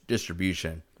for just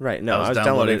distribution. Right. No, I was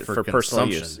downloading it for personal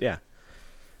use. Yeah.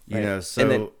 You Right. know,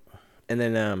 so... And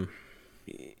then,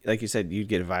 like you said, you'd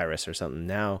get a virus or something.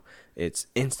 Now it's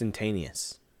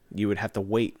instantaneous. You would have to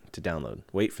wait to download,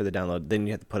 wait for the download. Then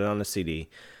you have to put it on a CD,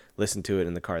 listen to it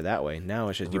in the car that way. Now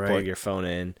it's just you Right. plug your phone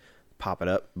in, pop it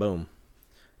up, boom.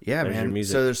 Yeah, There's your man.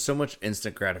 music. So there's so much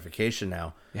instant gratification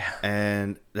now. Yeah.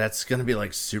 And that's going to be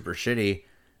like super shitty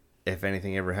if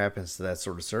anything ever happens to that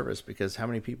sort of service, because how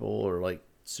many people are like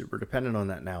super dependent on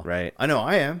that now? Right. I know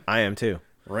I am. I am too.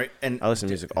 Right. And I listen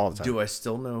to music all the time. Do I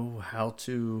still know how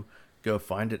to go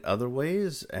find it other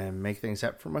ways and make things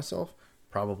happen for myself?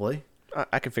 Probably.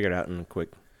 I can figure it out in a quick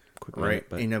Right. minute.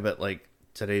 But, You know, but like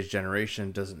today's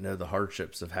generation doesn't know the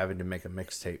hardships of having to make a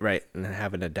mixtape. right. And then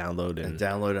having to download And and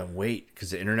download and wait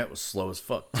because the internet was slow as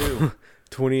fuck too.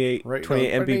 28 Right,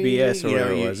 28 no, Mbps or you know,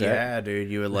 whatever it was. yeah, dude,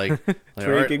 you would like,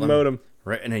 20 gig modem.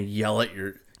 right, and then yell at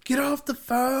your, get off the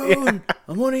phone!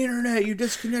 I'm on the internet. You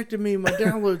disconnected me. My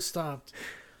download stopped.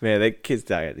 Man, that kid's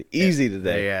died easy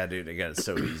today. Yeah, dude, they got it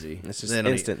so easy. It's just They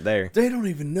don't instant there. They don't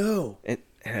even know. And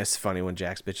it's funny when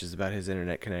Jax bitches about his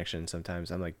internet connection.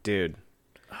 Sometimes I'm like, dude,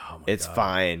 Oh my it's God.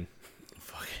 fine.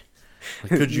 Fuck it.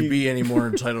 Like, could you be any more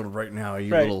entitled right now,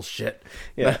 you Right. little shit?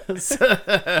 Yeah. There's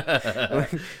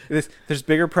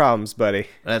bigger problems, buddy.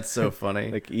 That's so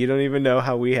funny. Like, you don't even know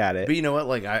how we had it. But you know what?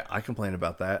 Like, I complain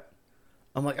about that.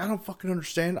 I'm like, I don't fucking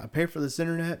understand. I pay for this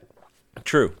internet.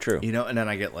 True. You know, and then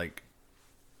I get like,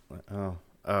 oh,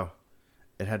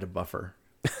 it had to buffer.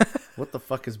 What the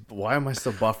fuck is? Why am I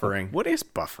still buffering? What is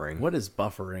buffering? What is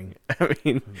buffering? I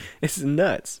mean, it's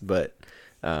nuts. But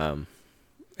yeah,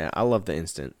 I love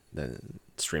the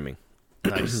streaming.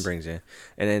 Nice. Brings you.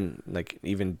 And then, like,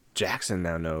 even Jackson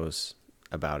now knows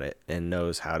about it and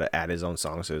knows how to add his own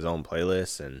songs to his own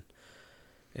playlist, and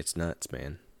it's nuts,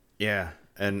 man. Yeah,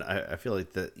 and I feel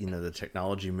like the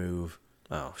technology move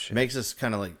Oh shit. makes us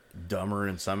kind of like dumber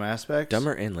in some aspects,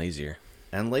 Dumber and lazier.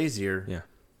 and lazier. Yeah.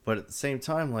 But at the same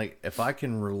time, like, if I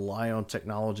can rely on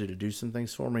technology to do some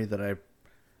things for me that I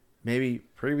maybe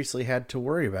previously had to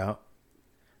worry about,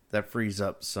 that frees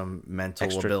up some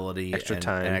mental ability extra and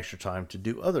time. extra time to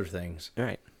do other things.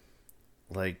 Right.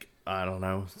 Like, I don't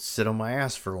know, sit on my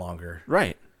ass for longer.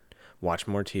 Right. watch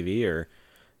more TV or,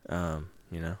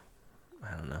 you know,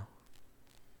 I don't know.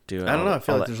 I don't know. I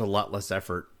feel like there's a lot less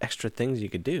effort extra things you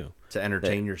could do to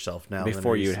entertain yourself now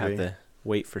before than you would used have to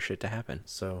wait for shit to happen.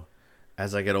 So,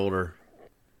 as I get older,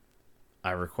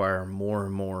 I require more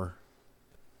and more,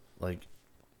 like,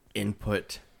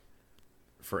 input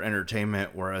for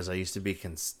entertainment, whereas I used to be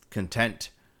content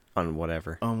On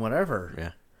whatever. on whatever.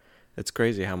 Yeah. It's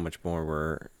crazy how much more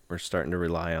we're starting to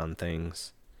rely on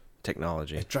things,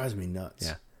 technology. It drives me nuts.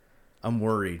 Yeah. I'm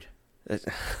worried.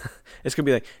 It's gonna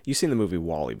be like, you've seen the movie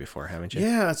WALL-E before, haven't you?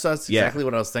 Yeah, that's Yeah. exactly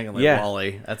what I was thinking. Like Yeah.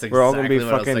 WALL-E. That's exactly We're all gonna be what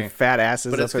I was fucking thinking. fat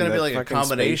asses. But it's up in gonna be the like a fucking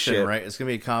combination, spaceship. right? It's gonna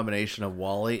be a combination of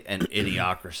WALL-E and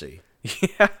Idiocracy.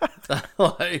 Yeah.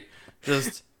 Like,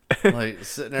 just like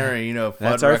sitting there, and, you know,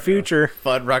 That's our future.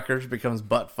 Fuddruckers becomes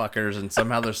butt fuckers, and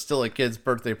somehow there's still a kid's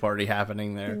birthday party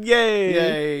happening there.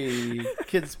 Yay! Yay!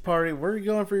 Kids party. Where are you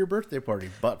going for your birthday party?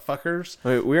 Butt fuckers.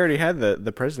 Wait, we already had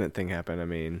the president thing happen. I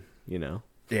mean, you know,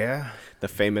 Yeah. the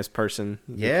famous person.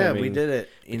 Yeah, we becoming- did it.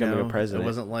 You becoming know, a president. It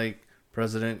wasn't like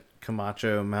President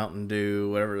Camacho, Mountain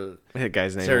Dew, whatever That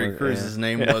guy's name. Terry was, Cruz's yeah.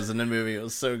 name Yeah. was in the movie. It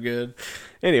was so good.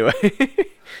 Anyway,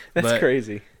 that's But-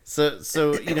 crazy.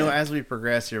 So you know, as we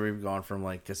progress here, we've gone from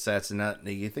like cassettes and that.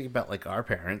 You think about like our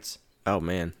parents, Oh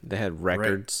man, they had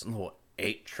records. Well,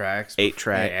 8 tracks,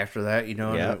 8-track. Yeah, after that, you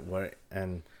know, Yeah.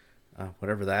 and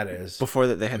whatever that is. Before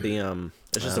that, they had the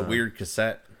It's just a weird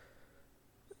cassette.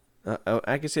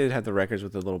 I could say it had the records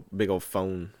with the little big old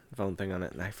phone thing on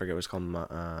it, and I forget what it's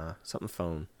called. Something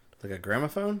phone. Like a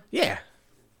gramophone? Yeah.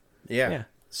 Yeah.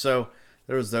 So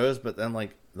there was those, but then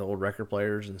like the old record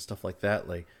players and stuff like that.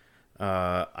 Like,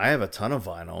 I have a ton of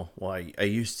vinyl. Well, I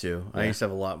used to. I Yeah. used to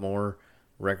have a lot more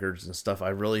records and stuff. I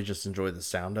really just enjoy the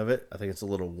sound of it. I think it's a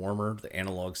little warmer, the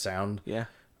analog sound. Yeah.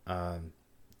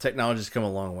 Technology's come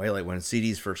a long way. Like when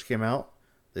CDs first came out,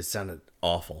 they sounded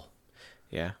awful.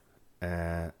 Yeah.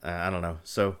 I don't know.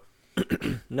 So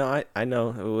No, I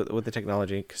know with the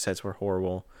technology, cassettes were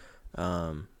horrible.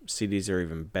 CDs are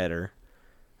even better,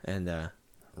 and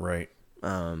right.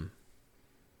 and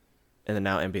then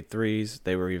now MP3s,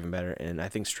 they were even better. And I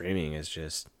think streaming is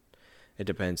just, it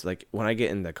depends. Like when I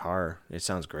get in the car, it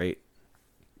sounds great.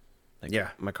 Like Yeah.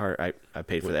 my car, I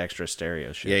paid for the extra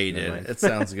stereo shit. Yeah, you in did. mine. It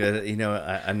sounds good. You know,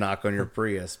 I knock on your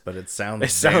Prius, but it sounds It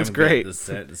sounds damn great. good.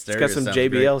 The It's stereo got some sounds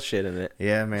JBL great. shit in it.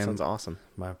 Yeah, man. Sounds awesome.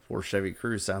 My poor Chevy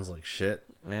Cruze sounds like shit.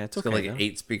 Yeah, it's It's okay. got like though.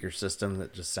 an 8-speaker system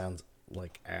that just sounds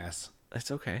like ass.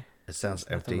 It's okay. It sounds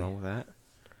Nothing empty. wrong with that.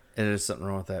 And there's something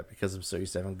wrong with that because I'm so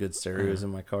used to having good stereos in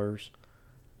my cars.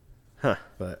 Huh.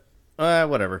 But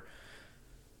whatever.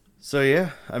 So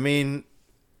yeah, I mean,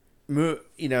 you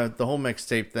know, the whole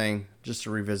mixtape thing. Just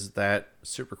to revisit that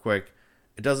super quick,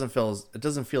 it doesn't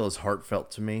feel as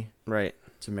heartfelt to me Right.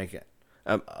 to make it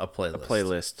A playlist. A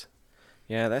playlist.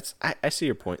 Yeah, that's I see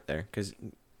your point there, because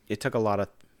it took a lot of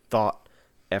thought,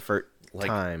 effort, Like,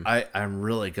 time. I'm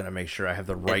really gonna make sure I have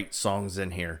the right songs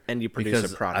in here, And you produce a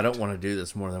because product. I don't want to do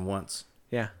this more than once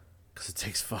Yeah. because it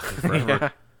takes fucking forever. Yeah.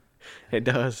 It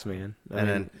does, man. And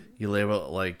then you label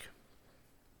it like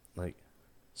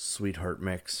sweetheart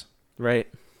mix, right.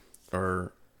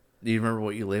 or do you remember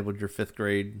what you labeled your 5th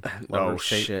grade? Lover's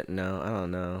tape? Shit, no, I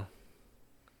don't know.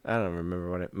 I don't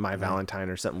remember what My Valentine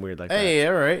or something weird like that. Hey,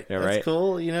 all right, Yeah, that's right.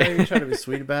 cool. You know, you're trying to be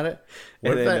sweet about it.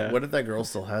 What And if then, that? What if that girl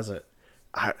still has it?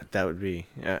 That would be.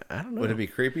 I don't know. Would it be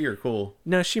creepy or cool?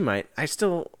 No, she might. I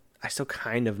still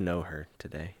kind of know her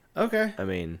today. Okay, I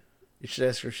mean, you should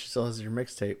ask her if she still has your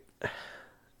mixtape.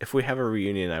 if we have a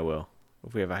reunion, I will.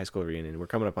 If we have a high school reunion, we're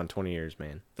coming up on 20 years,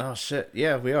 man. Oh shit,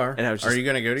 yeah, we are. And I was Are you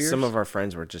gonna go to yours? Some of our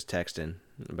friends were just texting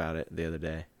about it the other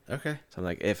day. Okay. So I'm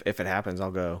like, if it happens,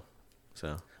 I'll go.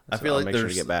 So I feel I'll like make sure to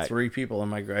there's get back. 3 people in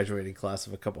my graduating class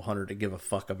of a couple hundred to give a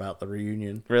fuck about the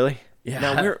reunion. Really? Yeah.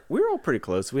 No, we were all pretty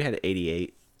close. We had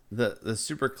 88. The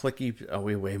super clicky. Oh,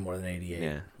 we way more than 88.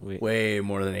 Yeah, way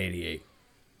more than 88.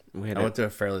 We had I went to a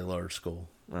fairly large school.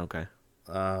 okay.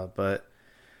 But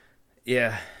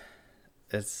yeah,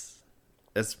 it's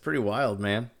pretty wild,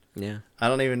 man. Yeah. I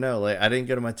don't even know. Like, I didn't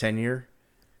go to my 10-year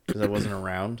because I wasn't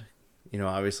around. You know,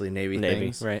 obviously Navy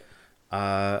things. Right.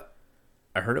 I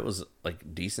heard it was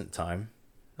like decent time,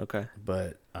 Okay.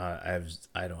 but I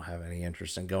don't have any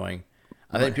interest in going.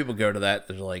 I think people go to that.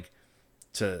 They're like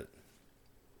to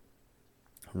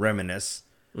reminisce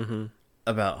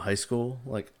about high school.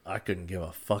 Like, I couldn't give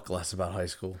a fuck less about high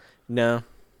school. No.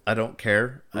 I don't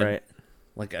care. Right.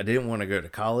 I didn't want to go to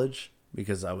college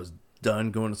because I was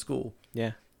done going to school.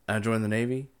 Yeah. I joined the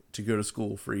Navy to go to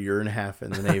school for a year and a half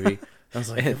in the Navy. I was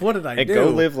like, what did I And do? go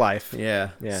live life.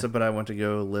 Yeah. Yeah. So, but I went to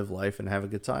go live life and have a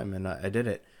good time, and I did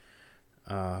it.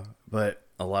 But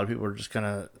a lot of people are just kind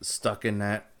of stuck in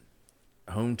that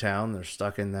hometown. They're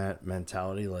stuck in that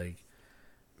mentality. Like,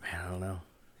 man, I don't know.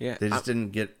 Yeah, They just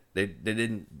didn't get. They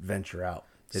didn't venture out.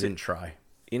 They didn't try.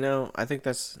 You know, I think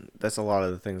that's a lot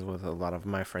of the things with a lot of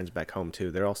my friends back home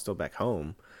too. They're all still back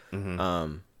home,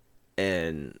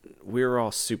 and we were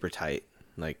all super tight,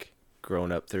 like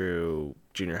growing up through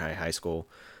junior high, high school,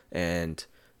 and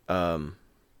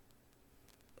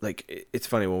like it's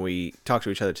funny when we talk to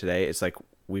each other today. It's like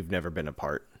we've never been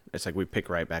apart. It's like we pick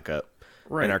right back up,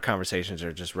 Right. and our conversations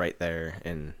are just right there,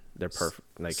 and they're perfect.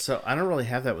 Like, So I don't really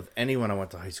have that with anyone I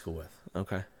went to high school with.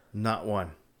 okay, Not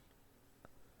one.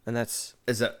 and that's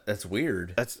That's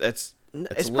weird. it's a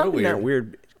little probably not weird.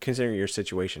 weird considering your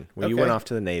situation when you Okay. went off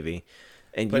to the Navy,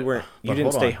 and But- you but didn't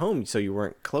hold stay on. home, so you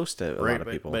weren't close to a lot of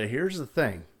people. But here's the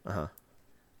thing. Uh-huh.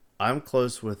 I'm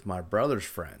close with my brother's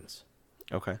friends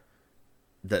Okay.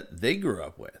 that they grew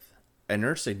up with, and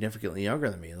they're significantly younger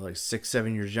than me, like 6,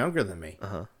 7 years younger than me.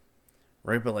 Uh-huh.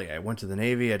 Right, but like I went to the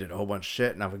Navy, I did a whole bunch of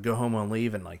shit, and I would go home on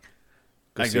leave, and like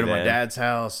I'd see go to my them. dad's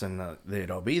house, and they'd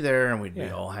all be there, and we'd be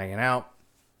Yeah. all hanging out.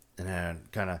 And then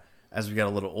kind of as we got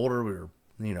a little older, we were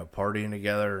partying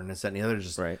together, and this that, and the other.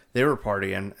 Just Right. They were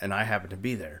partying, and I happened to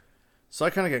be there, so I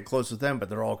kind of get close with them. But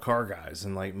they're all car guys,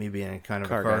 and like me being kind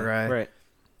of a car guy, Right.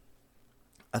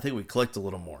 I think we clicked a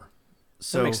little more.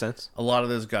 So makes sense. A lot of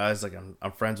those guys, like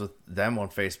I'm friends with them on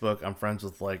Facebook. I'm friends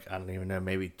with like I don't even know,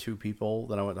 maybe 2 people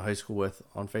that I went to high school with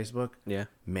on Facebook. Yeah.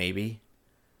 Maybe.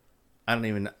 I don't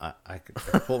even. I could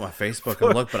pull up my Facebook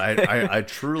and look, but I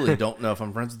truly don't know if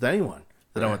I'm friends with anyone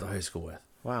that I went to high school with.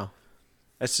 Wow.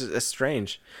 That's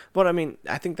strange. But I mean,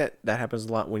 I think that happens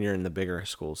a lot when you're in the bigger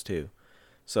schools too.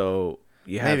 So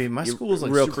you have Maybe my you're school's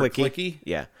like real super clicky.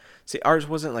 Yeah. See, ours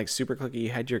wasn't like super clicky. You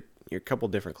had your couple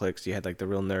different cliques. You had like the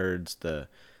real nerds, the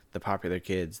popular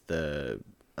kids, the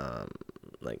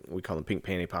like we call them pink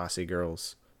panty posse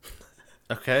girls.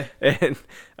 Okay. And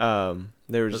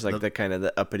they were just like The- the kind of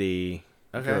the uppity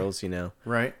Okay. girls, you know.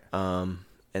 Right. And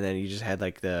then you just had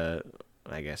like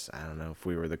I guess I don't know if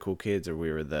we were the cool kids or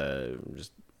we were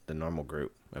just the normal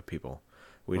group of people.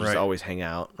 We just Right. always hang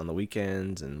out on the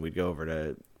weekends, and we'd go over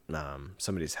to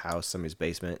somebody's house, somebody's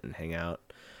basement, and hang out.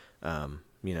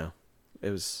 You know,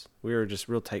 we were just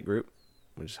a real tight group.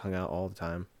 We just hung out all the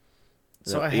time.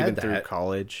 So I even had through that.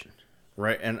 college.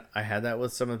 Right. And I had that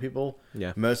with some of the people.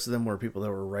 Yeah. Most of them were people that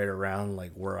were right around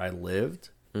like where I lived.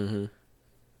 Mm-hmm.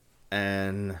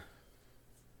 And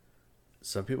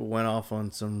some people went off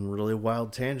on some really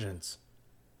wild tangents.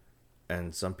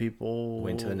 And some people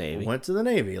Went to the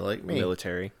Navy. Like me.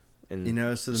 Military. And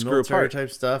So the just grew military apart.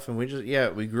 type stuff, and we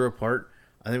grew apart.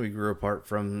 I think we grew apart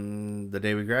from the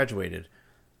day we graduated.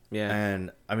 Yeah.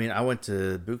 And I mean, I went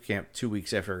to boot camp 2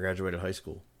 weeks after I graduated high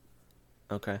school.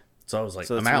 Okay. So I was like,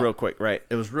 So I'm it's out. real quick, right?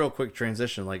 It was real quick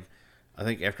transition. Like, I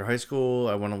think after high school,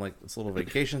 I went on like this little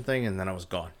vacation thing, and then I was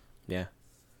gone. Yeah.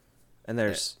 And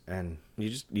there's And you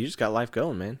just got life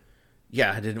going, man.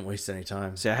 yeah, I didn't waste any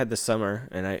time. See, I had this summer,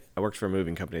 and I worked for a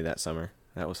moving company that summer.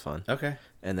 That was fun. Okay.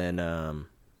 And then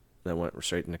went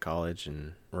straight into college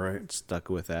and Right. stuck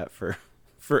with that for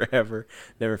forever.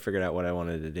 Never figured out what I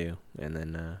wanted to do, and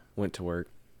then went to work,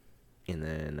 and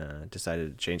then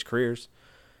decided to change careers,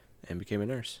 and became a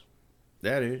nurse.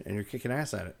 Yeah, dude. And you're kicking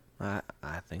ass at it.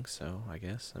 I think so. I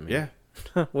guess. I mean,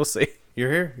 Yeah. we'll see.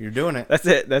 You're here. You're doing it. That's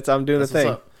it. I'm doing That's the thing.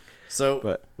 what's up. So,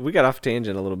 But we got off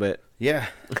tangent a little bit. yeah.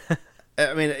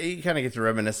 I mean, you kind of get to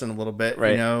reminiscing a little bit,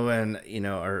 Right. and,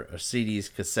 our CDs,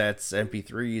 cassettes,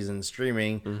 MP3s, and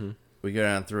streaming. Mm-hmm. We go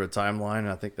down through a timeline.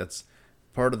 I think that's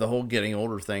part of the whole getting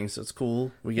older thing. So it's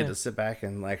cool. We get Yeah. to sit back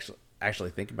and actually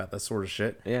think about that sort of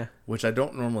shit. Yeah. Which I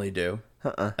don't normally do.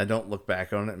 Uh-uh. I don't look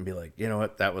back on it and be like, you know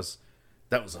what, that was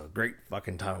a great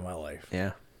fucking time of my life.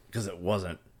 Yeah. Because it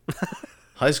wasn't.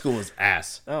 High school was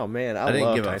ass. Oh man, I didn't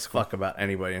loved give high a school. fuck about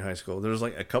anybody in high school. There was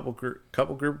like a couple group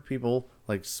of people,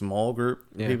 like small group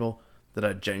of Yeah. people that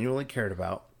I genuinely cared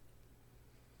about,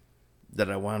 that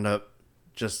I wound up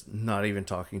just not even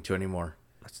talking to anymore.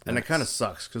 And it kind of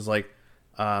sucks because like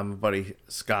my buddy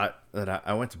Scott, that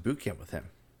I went to boot camp with him,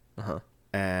 Uh-huh.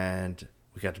 and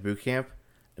we got to boot camp,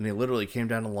 and they literally came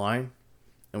down the line,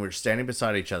 and we were standing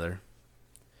beside each other,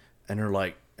 and they're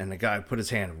like, and the guy put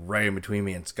his hand right in between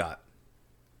me and Scott.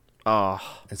 Oh,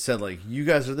 And said, like, you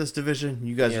guys are this division,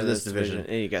 you guys Yeah, are this this division.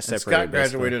 division. And you got And separated, Scott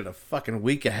graduated a fucking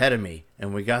week ahead of me,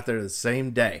 and we got there the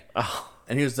same day. oh,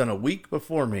 And he was done a week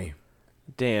before me.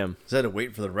 damn, So I had to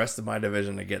wait for the rest of my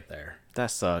division to get there.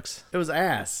 that sucks. It was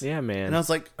ass. Yeah, man. And I was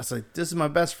like, this is my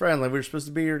best friend. Like, we were supposed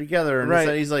to be here together. And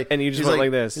Right. he's like, And you just he's went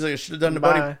like this. He's like, I should have done the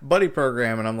Bye. buddy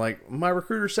program. And I'm like, my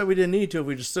recruiter said we didn't need to if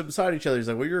we just stood beside each other. He's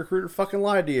like, well, your recruiter fucking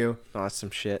lied to you. Oh, that's some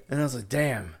shit. And I was like,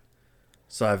 damn.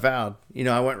 So I vowed,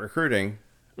 I went recruiting.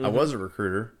 I was a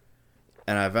recruiter,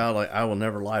 and I vowed like I will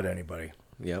never lie to anybody.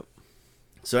 Yep.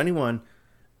 So anyone,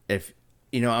 if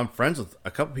I'm friends with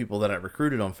a couple people that I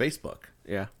recruited on Facebook.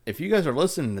 Yeah. If you guys are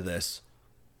listening to this,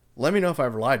 let me know if I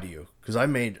ever lied to you, because I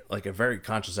made like a very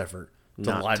conscious effort to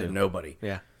Not lie to. to nobody.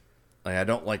 Yeah. Like I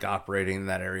don't like operating in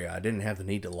that area. I didn't have the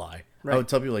need to lie. Right. I would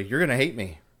tell people like, you're gonna hate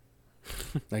me.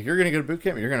 Like you're gonna go to boot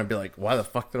camp. And you're gonna be like, why the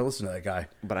fuck did I listen to that guy?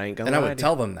 But I ain't gonna And I lie would to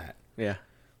tell them that. Yeah.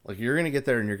 Like you're gonna get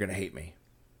there and you're gonna hate me,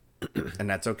 and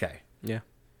that's okay, Yeah.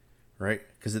 right?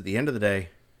 Because at the end of the day,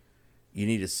 you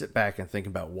need to sit back and think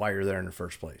about why you're there in the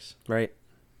first place, Right.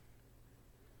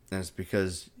 and it's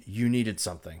because you needed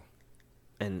something,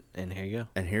 And here you go.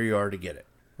 and here you are to get it.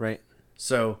 Right.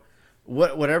 So,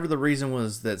 whatever the reason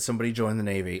was that somebody joined the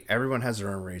Navy, everyone has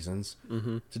their own reasons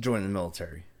to join the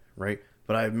military, right?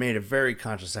 But I made a very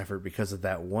conscious effort because of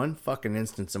that one fucking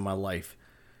instance in my life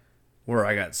where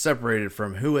I got separated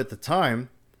from who at the time,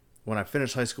 when I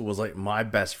finished high school, was like my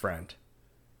best friend.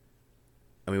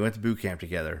 And we went to boot camp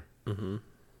together.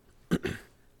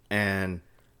 And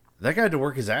that guy had to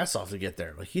work his ass off to get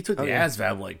there. Like he took the yeah.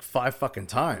 ASVAB like 5 fucking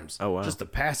times Oh, wow. just to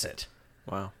pass it.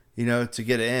 Wow. To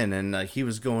get in, and he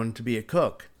was going to be a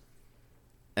cook.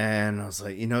 And I was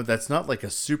like, that's not like a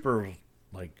super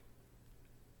like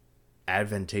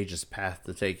advantageous path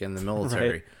to take in the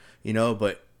military,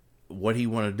 but what he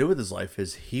wanted to do with his life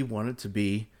is he wanted to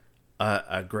be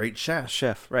a great chef.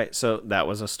 Chef. Right. So that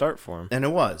was a start for him. And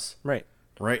it was. Right.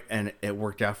 Right. And it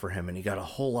worked out for him, and he got a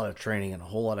whole lot of training and a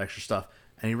whole lot of extra stuff,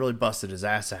 and he really busted his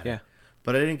ass at Yeah. it.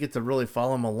 But I didn't get to really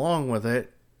follow him along with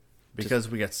it because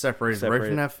we got separated right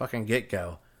from that fucking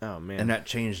get-go. Oh, man. And that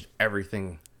changed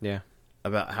everything Yeah.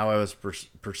 about how I was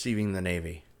perceiving the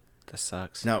Navy. That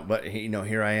sucks. No, but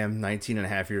here I am 19 and a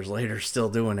half years later still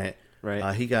doing it.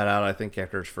 Right. He got out, I think,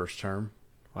 after his first term,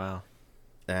 Wow.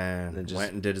 and Then just-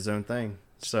 went and did his own thing.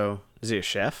 So Is he a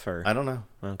chef or? I don't know.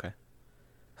 Okay.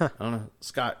 I don't know.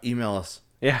 Scott, email us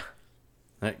Yeah.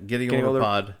 at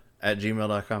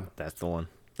gettingoverpod@gmail.com. That's the one.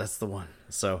 That's the one.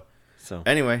 So So.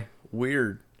 anyway,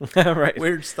 weird Right.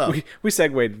 weird stuff. We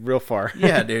segued real far.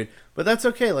 Yeah, dude. But that's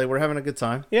okay. Like, we're having a good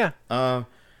time. Yeah. But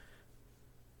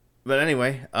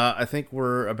anyway, I think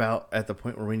we're about at the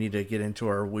point where we need to get into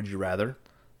our Would You Rather.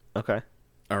 Okay.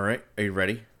 All right. Are you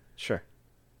ready? Sure.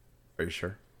 Are you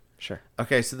sure? Sure.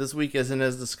 Okay, so this week isn't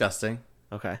as disgusting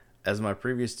Okay. as my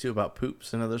previous two about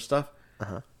poops and other stuff.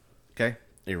 Uh-huh. Okay.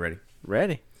 Are you ready?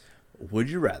 Ready. Would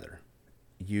you rather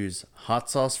use hot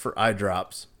sauce for eye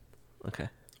drops Okay.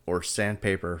 or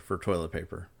sandpaper for toilet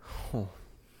paper?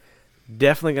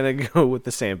 Definitely gonna go with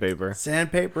the sandpaper.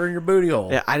 Sandpaper in your booty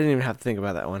hole. Yeah, I didn't even have to think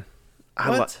about that one.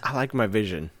 What? I like my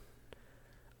vision.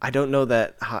 I don't know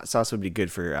that hot sauce would be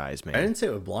good for your eyes, man. I didn't say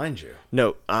it would blind you.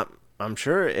 No, I'm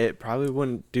sure it probably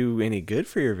wouldn't do any good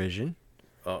for your vision.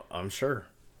 Oh, I'm sure.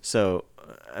 So,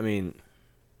 I mean,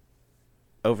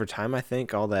 over time, I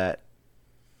think all that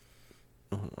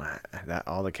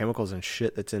all the chemicals and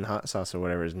shit that's in hot sauce or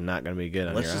whatever is not going to be good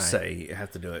on Let's your just eye. say you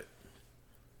have to do it.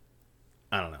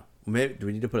 I don't know. Maybe do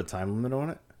we need to put a time limit on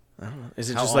it? I don't know. Is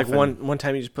it How just like often? one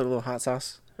time you just put a little hot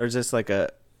sauce, or is this like a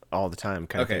all the time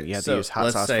kind of Okay, thing? You have so to use hot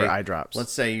let's sauce say- for eye drops.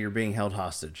 Let's say you're being held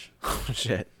hostage.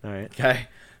 Shit. All right. Okay?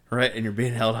 Right? And you're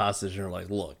being held hostage and you're like,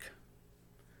 look,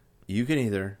 you can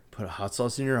either put hot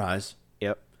sauce in your eyes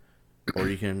Yep. or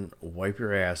you can wipe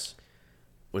your ass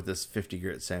with this 50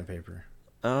 grit sandpaper.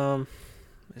 I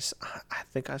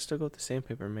think I still go with the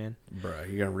sandpaper, man. Bruh,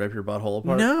 you're going to rip your butthole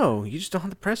apart? No, you just don't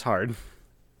have to press hard.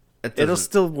 It It'll doesn't-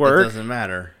 still work. It doesn't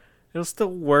matter. It'll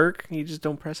still work. You just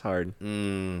don't press hard.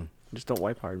 Mm. Just don't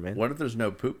wipe hard, man. What if there's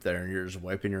no poop there and you're just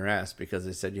wiping your ass because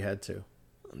they said you had to?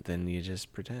 Then you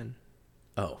just pretend.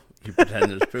 Oh, you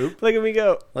pretend there's poop? Look at me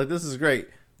go. Like, this is great.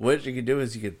 What you could do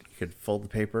is you could fold the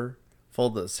paper,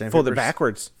 fold the sandpaper. Fold it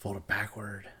backwards. Fold it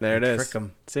backward. There it and is. Trick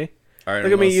them. See? All right, Look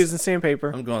I'm at me going- using sandpaper.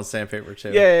 I'm going sandpaper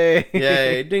too. Yay.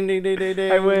 Yay. Ding, ding, ding, ding,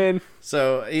 ding. I win.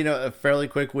 So, a fairly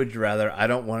quick would you rather. I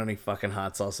don't want any fucking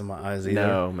hot sauce in my eyes either.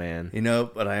 No, man.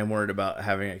 But I am worried about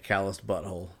having a calloused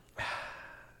butthole.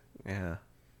 Yeah.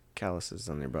 Calluses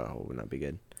on your butthole would not be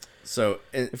good. So,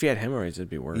 If you had hemorrhoids, it'd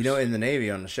be worse. in the Navy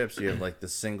on the ships, you have like the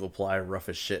single ply rough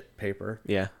as shit paper.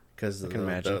 Yeah. Because can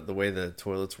imagine. the way the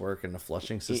toilets work and the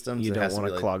flushing systems, You it don't has want be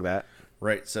to like- clog that.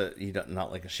 Right, so you don't,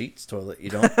 not like a sheets toilet. You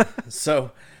don't.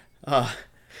 So,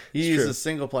 you use true. a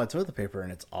single ply toilet paper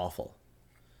and it's awful.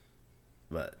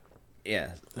 But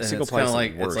yeah, and single it's ply kind is of the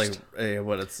like worst.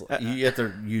 it's like you have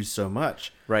to use so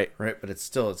much, Right. right? But it's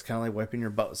kind of like wiping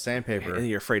your butt with sandpaper. And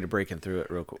you're afraid of breaking through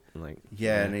it real quick. Like,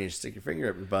 Yeah, and then you stick your finger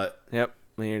up your butt. Yep.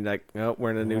 And you're like, oh,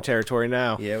 we're in a new territory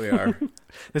now. Yeah, we are.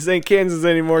 This ain't Kansas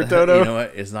anymore, Toto. You know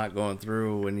what? It's not going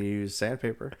through when you use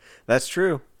sandpaper. That's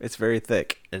true. It's very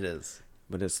thick, It is.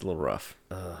 but it's a little rough.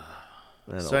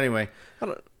 So anyway,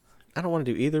 I don't want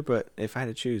to do either, but if I had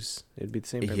to choose, it'd be the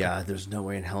same paper. yeah, there's no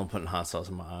way in hell I'm putting hot sauce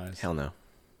in my eyes. Hell no.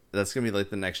 That's going to be like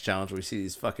the next challenge we see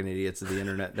these fucking idiots of the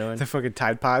internet doing. The fucking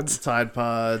Tide Pods. Tide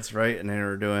Pods, right? And they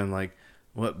were doing like,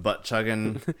 what, butt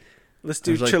chugging? Let's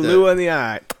do There's like Cholula in the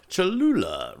eye.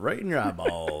 Cholula right in your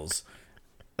eyeballs.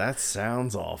 That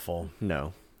sounds awful.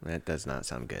 No, that does not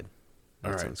sound good. That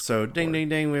All right, sounds so ding, horrid. ding,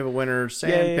 ding. We have a winner. Yay,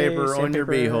 Sandpaper on your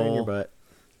sandpaper in beehole. your butt.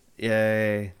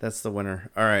 Yay, that's the winner.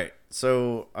 All right,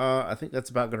 so I think that's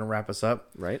about going to wrap us up.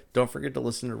 Right. Don't forget to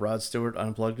listen to Rod Stewart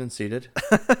Unplugged and Seated.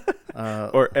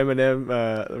 Or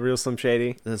Eminem, Real Slim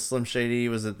Shady. The Slim Shady,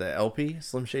 was it the LP?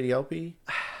 Slim Shady LP?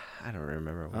 I don't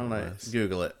remember what I don't it know. was.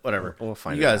 Google it. Whatever. We'll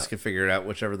find you it guys out. can figure it out,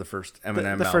 whichever the first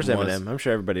Eminem The first album Eminem. was. I'm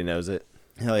sure everybody knows it.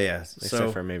 Hell yeah. Except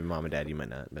So, for maybe mom and dad. You might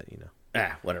not, but you know.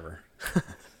 whatever.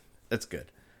 That's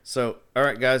good. So, all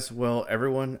right, guys. Well,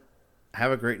 everyone,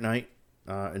 have a great night.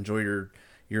 Enjoy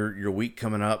your week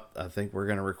coming up. I think we're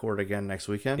going to record again next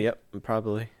weekend. Yep,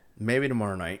 probably. Maybe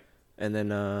tomorrow night. And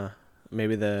then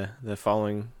maybe the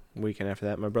following weekend after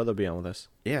that, my brother will be on with us.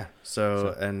 Yeah.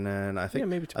 So and then I think Yeah,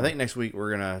 maybe I think next week we're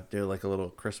gonna do like a little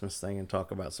Christmas thing and talk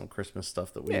about some Christmas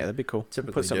stuff that we Yeah, that'd be cool.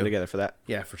 typically Put something do. together for that.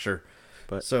 Yeah, for sure.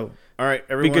 But So all right,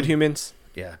 be everyone. good humans.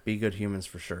 Yeah, be good humans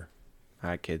for sure. All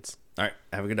right, kids. All right,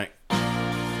 have a good night.